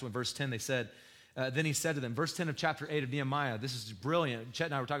 And that's when verse 10, they said, then he said to them, verse 10 of chapter 8 of Nehemiah, this is brilliant. Chet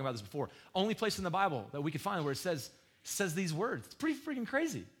and I were talking about this before. Only place in the Bible that we could find where it says these words. It's pretty freaking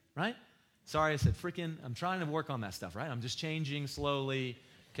crazy, right? Sorry, I said freaking. I'm trying to work on that stuff, right? I'm just changing slowly,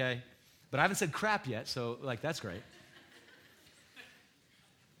 okay? But I haven't said crap yet, so that's great.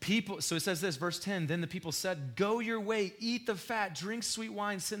 So it says this, verse 10, then the people said, go your way, eat the fat, drink sweet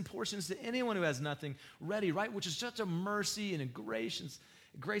wine, send portions to anyone who has nothing ready, right? Which is such a mercy and a grace.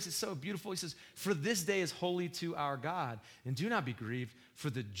 Grace is so beautiful. He says, for this day is holy to our God, and do not be grieved,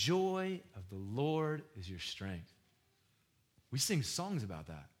 for the joy of the Lord is your strength. We sing songs about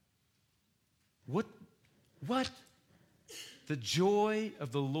that. What? The joy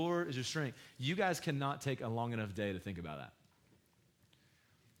of the Lord is your strength. You guys cannot take a long enough day to think about that.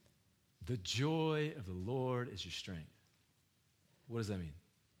 The joy of the Lord is your strength. What does that mean?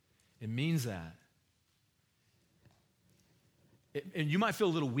 It means that. And you might feel a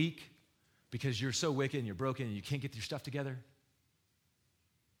little weak because you're so wicked and you're broken and you can't get your stuff together.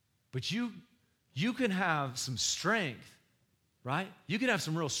 But you can have some strength, right? You can have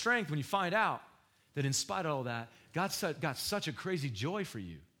some real strength when you find out that in spite of all that, God's got such a crazy joy for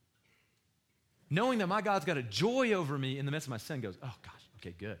you. Knowing that my God's got a joy over me in the midst of my sin goes, oh gosh,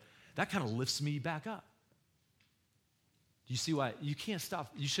 okay, good. That kind of lifts me back up. Do you see why? You can't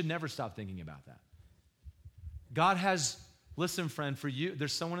stop. You should never stop thinking about that. God has, listen, friend, for you,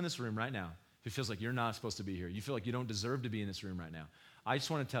 there's someone in this room right now who feels like you're not supposed to be here. You feel like you don't deserve to be in this room right now. I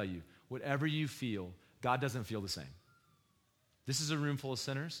just want to tell you, whatever you feel, God doesn't feel the same. This is a room full of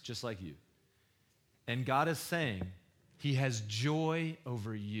sinners just like you. And God is saying he has joy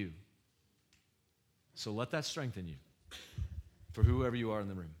over you. So let that strengthen you for whoever you are in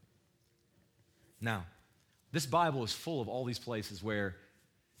the room. Now, this Bible is full of all these places where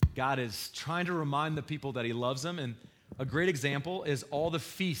God is trying to remind the people that he loves them. And A great example is all the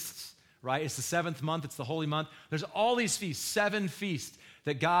feasts, right? It's the 7th month. It's the holy month. There's all these feasts, 7 feasts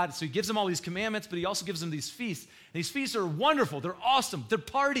that God, so he gives them all these commandments, but he also gives them these feasts. And these feasts are wonderful. They're awesome. They're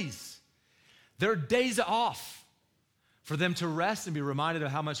parties. They're days off for them to rest and be reminded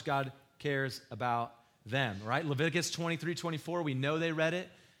of how much God cares about them, right? Leviticus 23:24, we know they read it.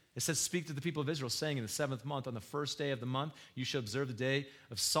 It says, speak to the people of Israel, saying, in the 7th month, on the first day of the month, you shall observe the day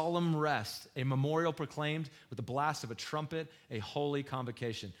of solemn rest, a memorial proclaimed with the blast of a trumpet, a holy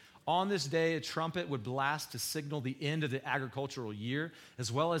convocation. On this day, a trumpet would blast to signal the end of the agricultural year, as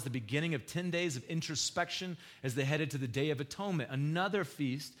well as the beginning of 10 days of introspection as they headed to the Day of Atonement, another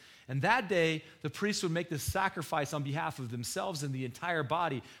feast. And that day, the priests would make this sacrifice on behalf of themselves and the entire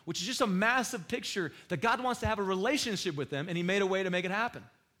body, which is just a massive picture that God wants to have a relationship with them, and he made a way to make it happen.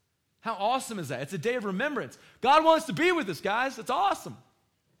 How awesome is that? It's a day of remembrance. God wants to be with us, guys. It's awesome.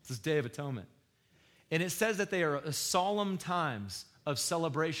 It's this Day of Atonement. And it says that they are solemn times of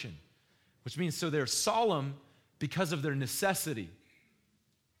celebration, which means so they're solemn because of their necessity.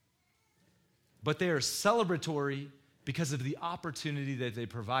 But they are celebratory because of the opportunity that they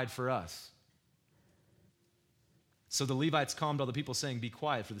provide for us. So the Levites calmed all the people, saying, be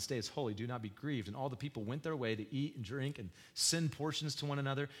quiet, for this day is holy. Do not be grieved. And all the people went their way to eat and drink and send portions to one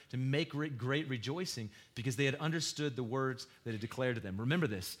another to make great rejoicing, because they had understood the words that it declared to them. Remember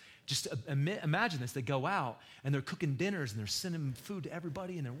this. Just imagine this. They go out and they're cooking dinners and they're sending food to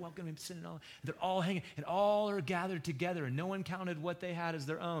everybody and they're welcoming, sending all. And they're all hanging and all are gathered together, and no one counted what they had as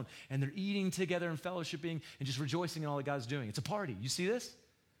their own. And they're eating together and fellowshipping and just rejoicing in all that God's doing. It's a party. You see this?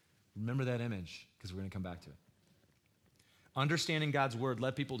 Remember that image, because we're going to come back to it. Understanding God's word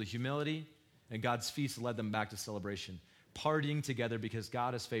led people to humility, and God's feast led them back to celebration, partying together because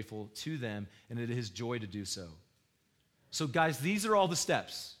God is faithful to them, and it is his joy to do so. So guys, these are all the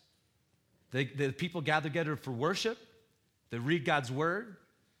steps. The people gather together for worship. They read God's word.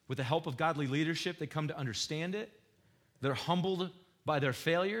 With the help of godly leadership, they come to understand it. They're humbled by their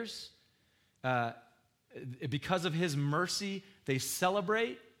failures. Because of his mercy, they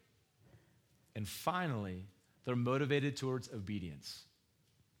celebrate. And finally, they're motivated towards obedience.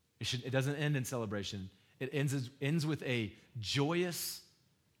 It doesn't end in celebration. It ends with a joyous,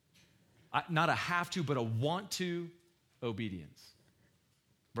 not a have to, but a want to obedience.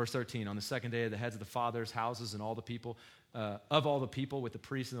 Verse 13, on the second day, the heads of the fathers' houses and all the people, with the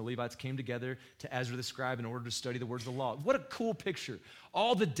priests and the Levites came together to Ezra the scribe in order to study the words of the law. What a cool picture.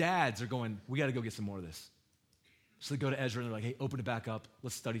 All the dads are going, we got to go get some more of this. So they go to Ezra and they're like, hey, open it back up.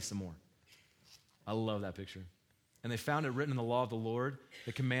 Let's study some more. I love that picture. And they found it written in the law of the Lord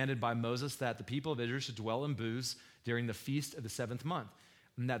that commanded by Moses that the people of Israel should dwell in booths during the feast of the 7th month,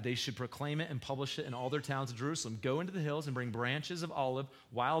 and that they should proclaim it and publish it in all their towns of Jerusalem. Go into the hills and bring branches of olive,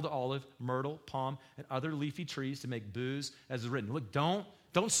 wild olive, myrtle, palm, and other leafy trees to make booths as is written. Look, don't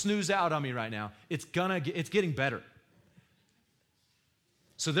snooze out on me right now. It's getting better.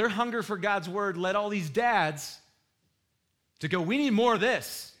 So their hunger for God's word led all these dads to go, we need more of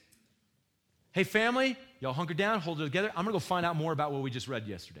this. Hey, family, y'all hunker down, hold it together. I'm going to go find out more about what we just read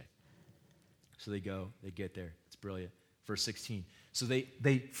yesterday. So they go, they get there. It's brilliant. Verse 16. So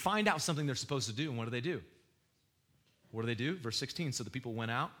they find out something they're supposed to do, and what do? What do? Verse 16. So the people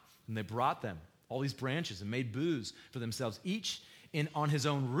went out, and they brought them all these branches and made booths for themselves, each on his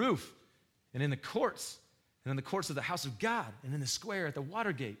own roof, and in the courts, and in the courts of the house of God, and in the square at the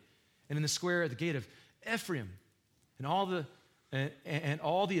water gate, and in the square at the gate of Ephraim, and all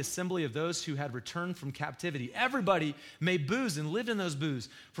the assembly of those who had returned from captivity. Everybody made booths and lived in those booths.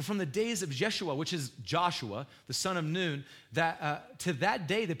 For from the days of Jeshua, which is Joshua, the son of Nun, to that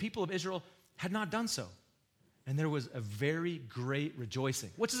day the people of Israel had not done so. And there was a very great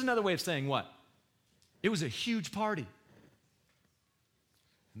rejoicing. Which is another way of saying what? It was a huge party.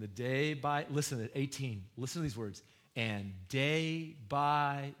 And listen at 18, listen to these words. And day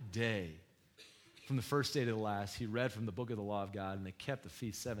by day, from the first day to the last, he read from the book of the law of God, and they kept the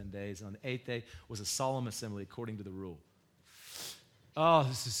feast 7 days. And on the 8th day was a solemn assembly according to the rule. Oh,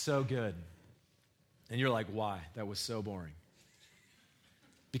 this is so good. And you're like, why? That was so boring.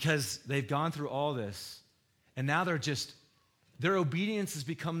 Because they've gone through all this, and now their obedience has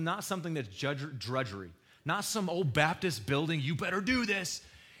become not something that's drudgery, not some old Baptist building, you better do this.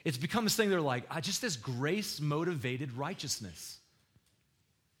 It's become this thing they're like, just this grace-motivated righteousness.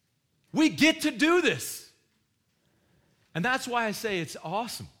 We get to do this. And that's why I say it's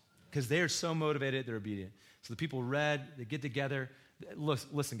awesome, because they are so motivated, they're obedient. So the people read, they get together.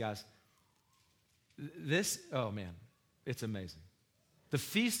 Listen, guys. Oh man, it's amazing. The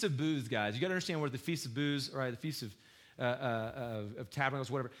Feast of Booths, guys, you got to understand what the Feast of Booths, right? The Feast of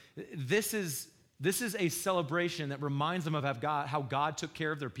Tabernacles, whatever. This is This is a celebration that reminds them of how God took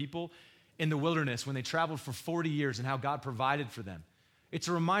care of their people in the wilderness when they traveled for 40 years and how God provided for them. It's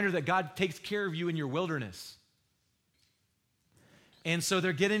a reminder that God takes care of you in your wilderness. And so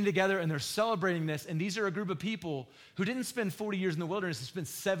they're getting together and they're celebrating this. And these are a group of people who didn't spend 40 years in the wilderness, they spent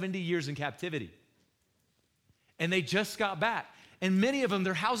 70 years in captivity. And they just got back. And many of them,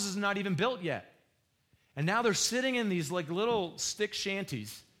 their houses are not even built yet. And now they're sitting in these like little stick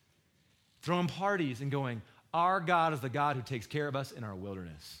shanties, throwing parties and going, our God is the God who takes care of us in our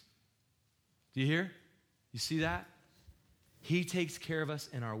wilderness. Do you hear? You see that? He takes care of us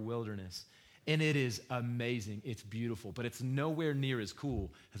in our wilderness. And it is amazing. It's beautiful, but it's nowhere near as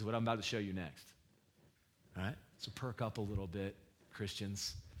cool as what I'm about to show you next. All right? So perk up a little bit,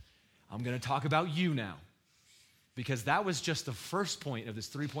 Christians. I'm going to talk about you now, because that was just the first point of this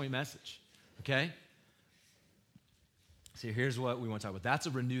 3-point message, okay? So here's what we want to talk about. That's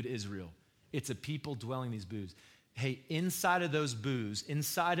a renewed Israel. It's a people dwelling these booths. Hey, inside of those booths,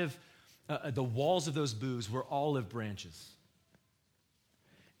 inside of the walls of those booths were olive branches.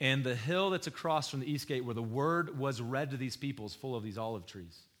 And the hill that's across from the east gate where the word was read to these people is full of these olive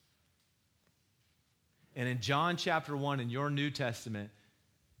trees. And in John chapter 1 in your New Testament,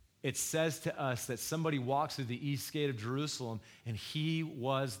 it says to us that somebody walks through the east gate of Jerusalem and he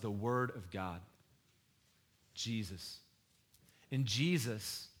was the Word of God, Jesus. And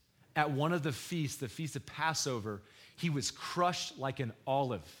Jesus, at one of the feasts, the Feast of Passover, he was crushed like an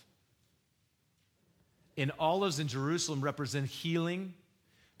olive. And olives in Jerusalem represent healing,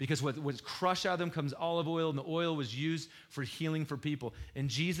 because what was crushed out of them comes olive oil, and the oil was used for healing for people. And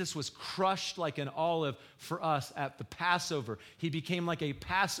Jesus was crushed like an olive for us at the Passover. He became like a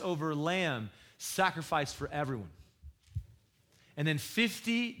Passover lamb sacrificed for everyone. And then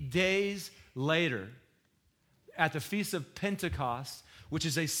 50 days later, at the Feast of Pentecost, which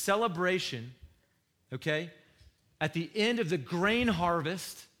is a celebration, okay, at the end of the grain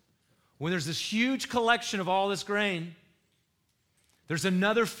harvest, when there's this huge collection of all this grain, there's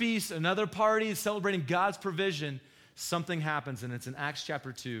another feast, another party celebrating God's provision. Something happens, and it's in Acts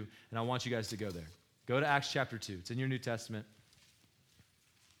chapter 2, and I want you guys to go there. Go to Acts chapter 2. It's in your New Testament.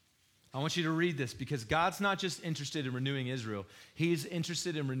 I want you to read this, because God's not just interested in renewing Israel. He's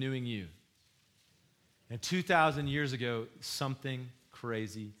interested in renewing you. And 2,000 years ago, something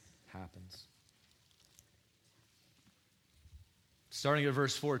crazy happens. Starting at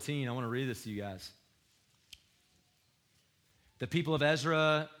verse 14, I want to read this to you guys. The people of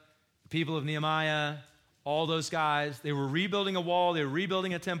Ezra, the people of Nehemiah, all those guys, they were rebuilding a wall, they were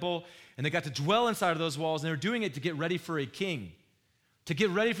rebuilding a temple, and they got to dwell inside of those walls, and they were doing it to get ready for a king, to get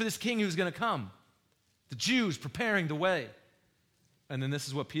ready for this king who's going to come. The Jews preparing the way. And then this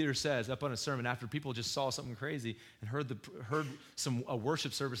is what Peter says up on a sermon after people just saw something crazy and heard a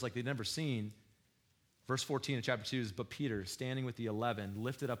worship service like they'd never seen. Verse 14 of chapter 2 is, but Peter, standing with the 11,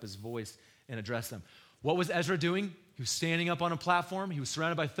 lifted up his voice and addressed them. What was Ezra doing? He was standing up on a platform. He was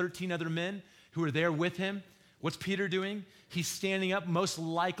surrounded by 13 other men who were there with him. What's Peter doing? He's standing up most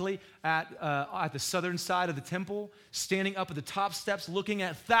likely at the southern side of the temple, standing up at the top steps, looking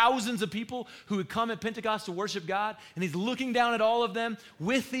at thousands of people who had come at Pentecost to worship God, and he's looking down at all of them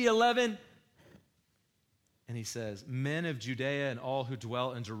with the 11. And he says, men of Judea and all who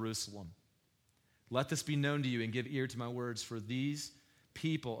dwell in Jerusalem, let this be known to you and give ear to my words, for these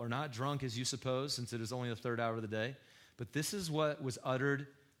people are not drunk as you suppose, since it is only the third hour of the day, but this is what was uttered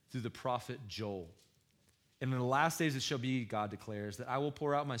through the prophet Joel. And in the last days it shall be, God declares, that I will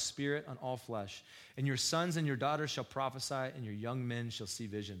pour out my spirit on all flesh, and your sons and your daughters shall prophesy, and your young men shall see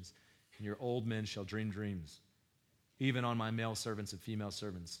visions, and your old men shall dream dreams, even on my male servants and female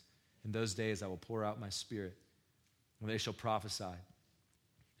servants. In those days I will pour out my spirit, and they shall prophesy.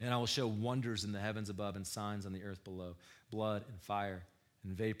 And I will show wonders in the heavens above and signs on the earth below, blood and fire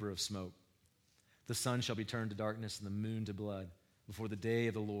and vapor of smoke. The sun shall be turned to darkness and the moon to blood before the day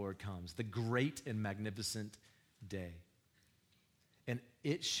of the Lord comes, the great and magnificent day. And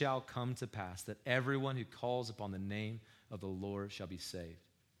it shall come to pass that everyone who calls upon the name of the Lord shall be saved.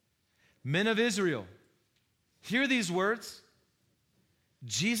 Men of Israel, hear these words.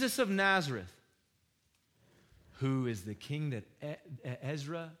 Jesus of Nazareth, who is the king that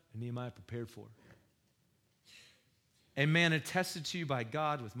Ezra and Nehemiah prepared for. A man attested to you by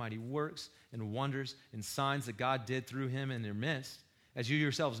God with mighty works and wonders and signs that God did through him in their midst, as you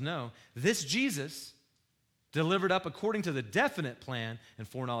yourselves know. This Jesus, delivered up according to the definite plan and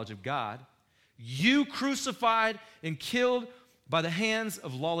foreknowledge of God, you crucified and killed by the hands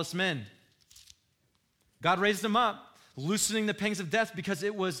of lawless men. God raised him up, loosening the pangs of death, because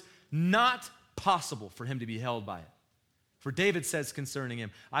it was not possible for him to be held by it. For David says concerning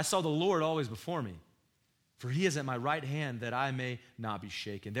him, I saw the Lord always before me, for he is at my right hand that I may not be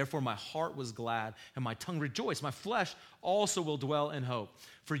shaken. Therefore my heart was glad and my tongue rejoiced. My flesh also will dwell in hope.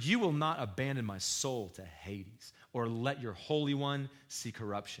 For you will not abandon my soul to Hades or let your Holy One see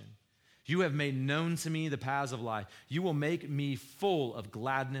corruption. You have made known to me the paths of life. You will make me full of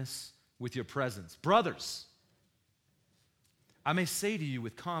gladness with your presence. Brothers, I may say to you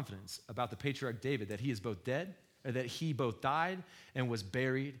with confidence about the patriarch David that he is both dead, or that he both died and was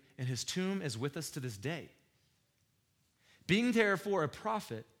buried, and his tomb is with us to this day. Being therefore a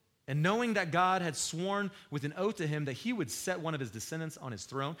prophet, and knowing that God had sworn with an oath to him that he would set one of his descendants on his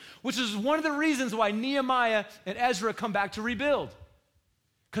throne, which is one of the reasons why Nehemiah and Ezra come back to rebuild,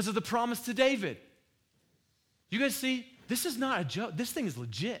 because of the promise to David. You guys see, this is not a joke. This thing is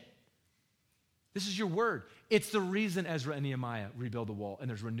legit. This is your word. It's the reason Ezra and Nehemiah rebuild the wall and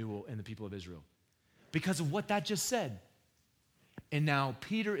there's renewal in the people of Israel. Because of what that just said. And now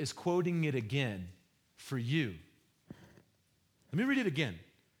Peter is quoting it again for you. Let me read it again.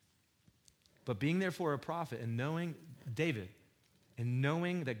 But being therefore a prophet and knowing David, and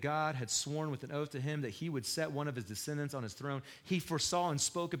knowing that God had sworn with an oath to him that he would set one of his descendants on his throne, he foresaw and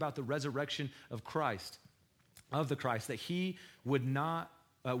spoke about the resurrection of Christ, that he would not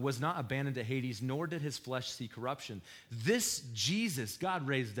was not abandoned to Hades, nor did his flesh see corruption. This Jesus God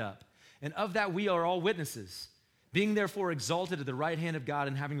raised up, and of that we are all witnesses. Being therefore exalted at the right hand of God,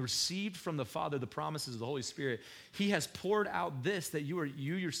 and having received from the Father the promises of the Holy Spirit, he has poured out this that you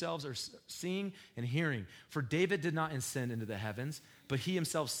yourselves are seeing and hearing. For David did not ascend into the heavens, but he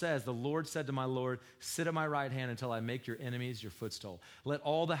himself says, the Lord said to my Lord, sit at my right hand until I make your enemies your footstool. Let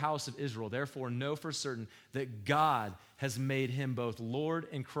all the house of Israel therefore know for certain that God has made him both Lord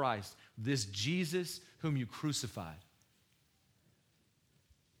and Christ, this Jesus whom you crucified.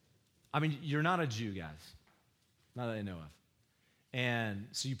 I mean, you're not a Jew, guys. Not that I know of. And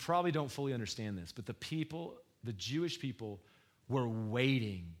so you probably don't fully understand this, but the Jewish people were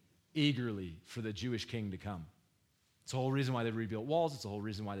waiting eagerly for the Jewish king to come. It's the whole reason why they rebuilt walls. It's the whole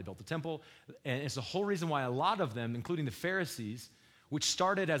reason why they built the temple. And it's the whole reason why a lot of them, including the Pharisees, which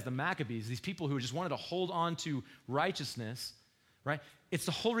started as the Maccabees, these people who just wanted to hold on to righteousness, right? It's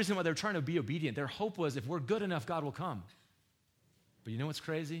the whole reason why they're trying to be obedient. Their hope was if we're good enough, God will come. But you know what's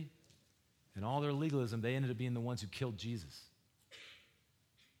crazy? In all their legalism, they ended up being the ones who killed Jesus.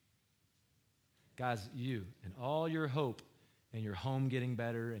 Guys, you, and all your hope and your home getting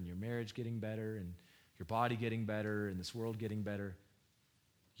better and your marriage getting better and your body getting better and this world getting better,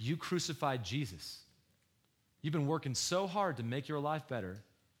 you crucified Jesus. You've been working so hard to make your life better.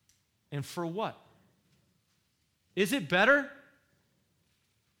 And for what? Is it better?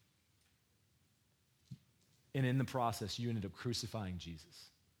 And in the process, you ended up crucifying Jesus.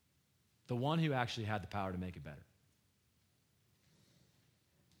 The one who actually had the power to make it better.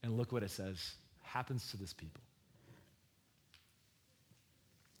 And look what it says happens to this people.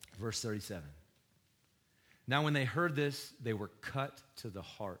 Verse 37. Now when they heard this, they were cut to the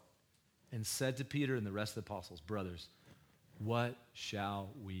heart and said to Peter and the rest of the apostles, brothers, what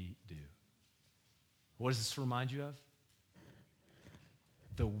shall we do? What does this remind you of?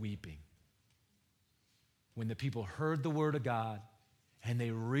 The weeping. When the people heard the word of God, and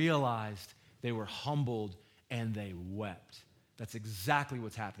they realized they were humbled and they wept. That's exactly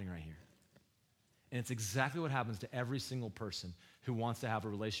what's happening right here. And it's exactly what happens to every single person who wants to have a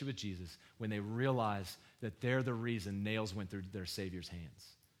relationship with Jesus when they realize that they're the reason nails went through their Savior's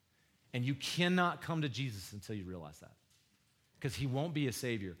hands. And you cannot come to Jesus until you realize that. Because he won't be a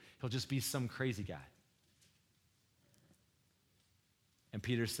Savior. He'll just be some crazy guy. And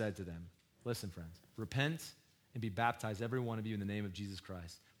Peter said to them, listen, friends, repent and be baptized, every one of you, in the name of Jesus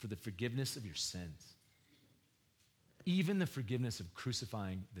Christ, for the forgiveness of your sins, even the forgiveness of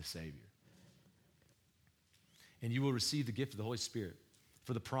crucifying the Savior. And you will receive the gift of the Holy Spirit.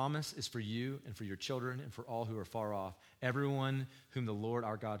 For the promise is for you and for your children and for all who are far off, everyone whom the Lord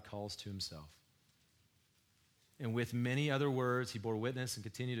our God calls to himself. And with many other words, he bore witness and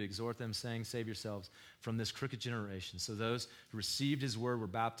continued to exhort them, saying, save yourselves from this crooked generation. So those who received his word were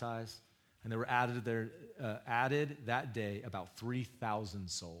baptized, and there were added that day about 3,000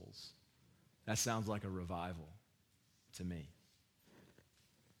 souls. That sounds like a revival to me.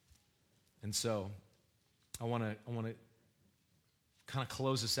 And so I want to kind of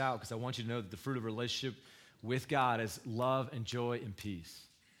close this out because I want you to know that the fruit of a relationship with God is love and joy and peace.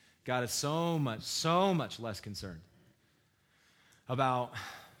 God is so much less concerned about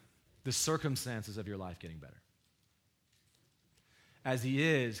the circumstances of your life getting better as he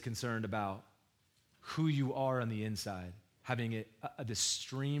is concerned about who you are on the inside, having this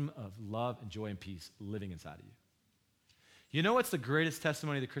stream of love and joy and peace living inside of you. You know what's the greatest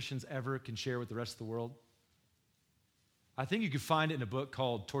testimony that Christians ever can share with the rest of the world? I think you could find it in a book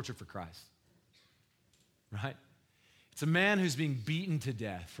called Torture for Christ, right? It's a man who's being beaten to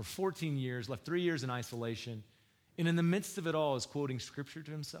death for 14 years, left 3 years in isolation, and in the midst of it all is quoting scripture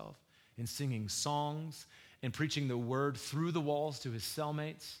to himself and singing songs and preaching the word through the walls to his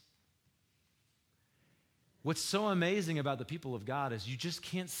cellmates. What's so amazing about the people of God is you just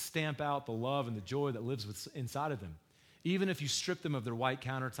can't stamp out the love and the joy that lives inside of them. Even if you strip them of their white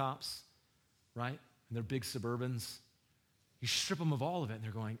countertops, right, and their big Suburbans, you strip them of all of it, and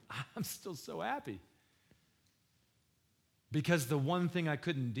they're going, I'm still so happy. Because the one thing I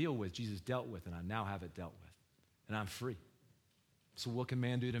couldn't deal with, Jesus dealt with, and I now have it dealt with, and I'm free. So what can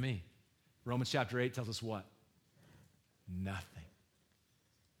man do to me? Romans chapter 8 tells us what? Nothing.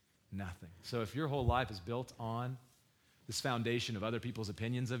 Nothing. So if your whole life is built on this foundation of other people's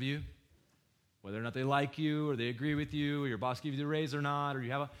opinions of you, whether or not they like you or they agree with you or your boss gives you the raise or not, or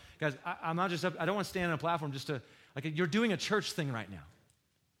you have a, guys, I don't want to stand on a platform just to, like you're doing a church thing right now.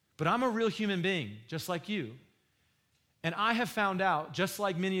 But I'm a real human being, just like you. And I have found out, just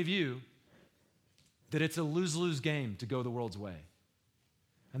like many of you, that it's a lose-lose game to go the world's way.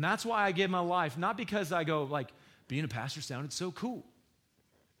 And that's why I give my life, not because I go, like, being a pastor sounded so cool.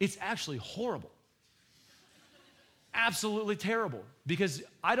 It's actually horrible. Absolutely terrible. Because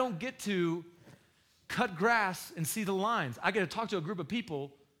I don't get to cut grass and see the lines. I get to talk to a group of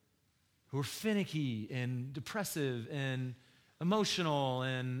people who are finicky and depressive and emotional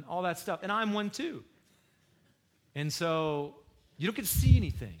and all that stuff. And I'm one too. And so you don't get to see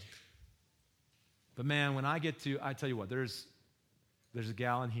anything. But man, when I tell you what, there's a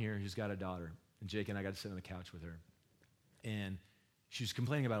gal in here who's got a daughter. And Jake and I got to sit on the couch with her. And she was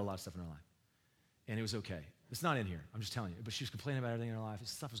complaining about a lot of stuff in her life. And it was okay. It's not in here. I'm just telling you. But she was complaining about everything in her life.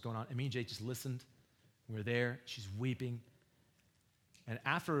 Stuff was going on. And me and Jake just listened. We were there. She's weeping. And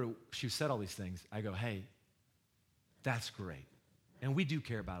after she said all these things, I go, hey, that's great. And we do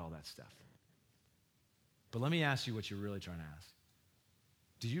care about all that stuff. But let me ask you what you're really trying to ask.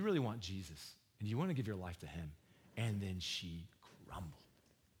 Do you really want Jesus? And you want to give your life to him? And then she crumbled.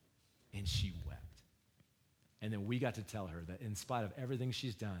 And she wept. And then we got to tell her that in spite of everything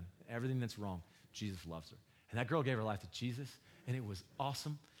she's done, everything that's wrong, Jesus loves her. And that girl gave her life to Jesus, and it was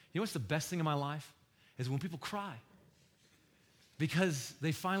awesome. You know what's the best thing in my life? Is when people cry. Because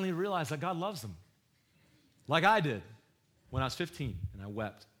they finally realize that God loves them. Like I did when I was 15, and I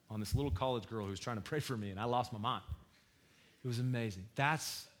wept on this little college girl who was trying to pray for me, and I lost my mind. It was amazing.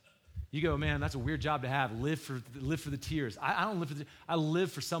 You go, man, that's a weird job to have. Live for the tears. I don't live for the tears. I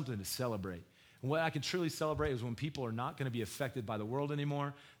live for something to celebrate. And what I can truly celebrate is when people are not going to be affected by the world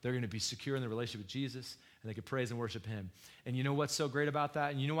anymore. They're going to be secure in their relationship with Jesus, and they can praise and worship him. And you know what's so great about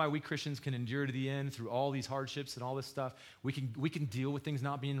that? And you know why we Christians can endure to the end through all these hardships and all this stuff? We can deal with things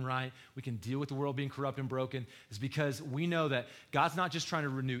not being right. We can deal with the world being corrupt and broken. It's because we know that God's not just trying to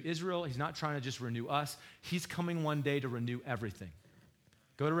renew Israel. He's not trying to just renew us. He's coming one day to renew everything.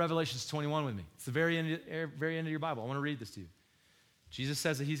 Go to Revelation 21 with me. It's the very end of your Bible. I want to read this to you. Jesus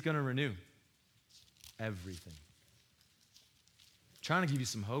says that he's going to renew everything. I'm trying to give you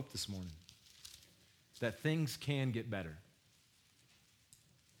some hope this morning that things can get better.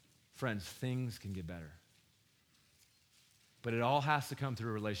 Friends, things can get better. But it all has to come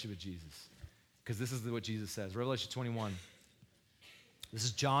through a relationship with Jesus. Because this is what Jesus says. Revelation 21. This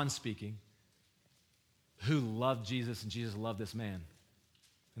is John speaking, who loved Jesus, and Jesus loved this man.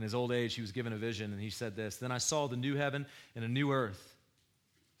 In his old age, he was given a vision, and he said this, "Then I saw the new heaven and a new earth.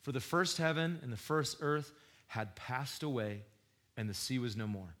 For the first heaven and the first earth had passed away, and the sea was no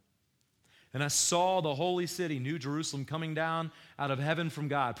more. And I saw the holy city, New Jerusalem, coming down out of heaven from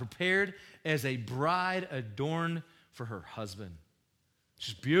God, prepared as a bride adorned for her husband."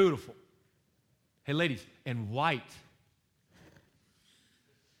 She's beautiful. Hey, ladies, and white.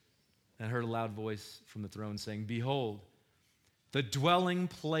 And I heard a loud voice from the throne saying, "Behold, the dwelling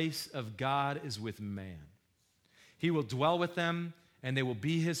place of God is with man. He will dwell with them, and they will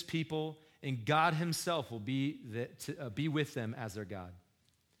be his people, and God himself will be with them as their God.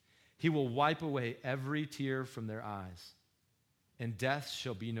 He will wipe away every tear from their eyes, and death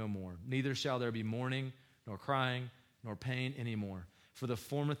shall be no more. Neither shall there be mourning, nor crying, nor pain anymore, for the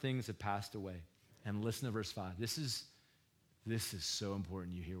former things have passed away." And listen to verse 5. This is so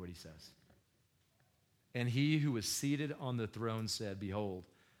important. You hear what he says. "And he who was seated on the throne said, 'Behold,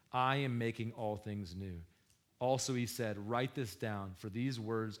 I am making all things new.' Also he said, 'Write this down, for these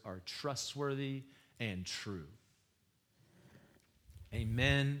words are trustworthy and true.'"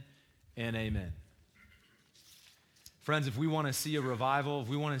 Amen and amen. Friends, if we want to see a revival, if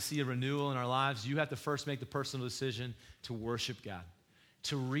we want to see a renewal in our lives, you have to first make the personal decision to worship God,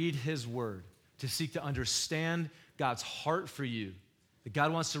 to read his word, to seek to understand God's heart for you, that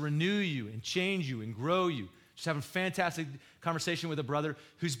God wants to renew you and change you and grow you. Just having a fantastic conversation with a brother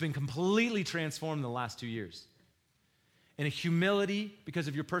who's been completely transformed in the last 2 years. In a humility, because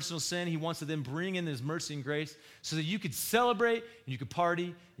of your personal sin, he wants to then bring in his mercy and grace so that you could celebrate and you could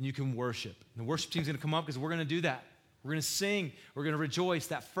party and you can worship. And the worship team's going to come up because we're going to do that. We're going to sing. We're going to rejoice.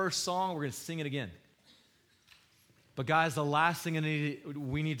 That first song, we're going to sing it again. But guys, the last thing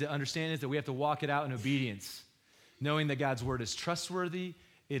we need to understand is that we have to walk it out in obedience, knowing that God's word is trustworthy,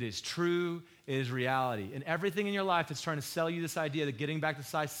 it is true, it is reality. And everything in your life is trying to sell you this idea that getting back to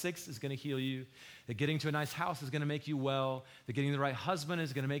size 6 is going to heal you, that getting to a nice house is going to make you well, that getting the right husband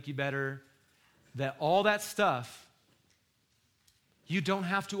is going to make you better, that all that stuff, you don't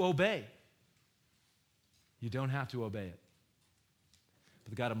have to obey. You don't have to obey it.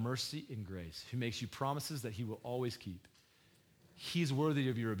 But the God of mercy and grace, who makes you promises that he will always keep, he's worthy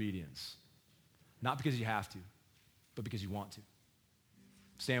of your obedience. Not because you have to, but because you want to.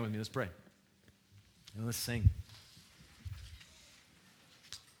 Stand with me, let's pray. And let's sing.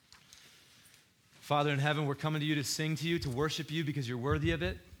 Father in heaven, we're coming to you to sing to you, to worship you because you're worthy of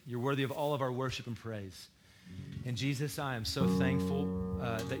it. You're worthy of all of our worship and praise. And Jesus, I am so thankful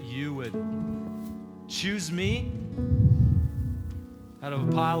that you would choose me out of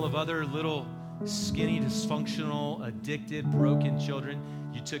a pile of other little skinny, dysfunctional, addicted, broken children.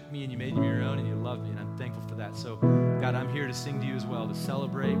 You took me and you made me your own and you loved me, and I'm thankful for that. So, God, I'm here to sing to you as well, to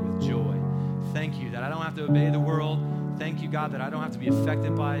celebrate with joy. Thank you that I don't have to obey the world. Thank you, God, that I don't have to be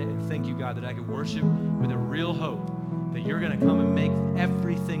affected by it. And thank you, God, that I can worship with a real hope that you're going to come and make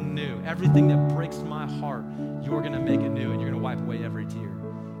everything new. Everything that breaks my heart, you're going to make it new, and you're going to wipe away every tear.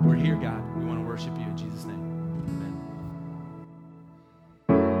 We're here, God. We want to worship you in Jesus' name.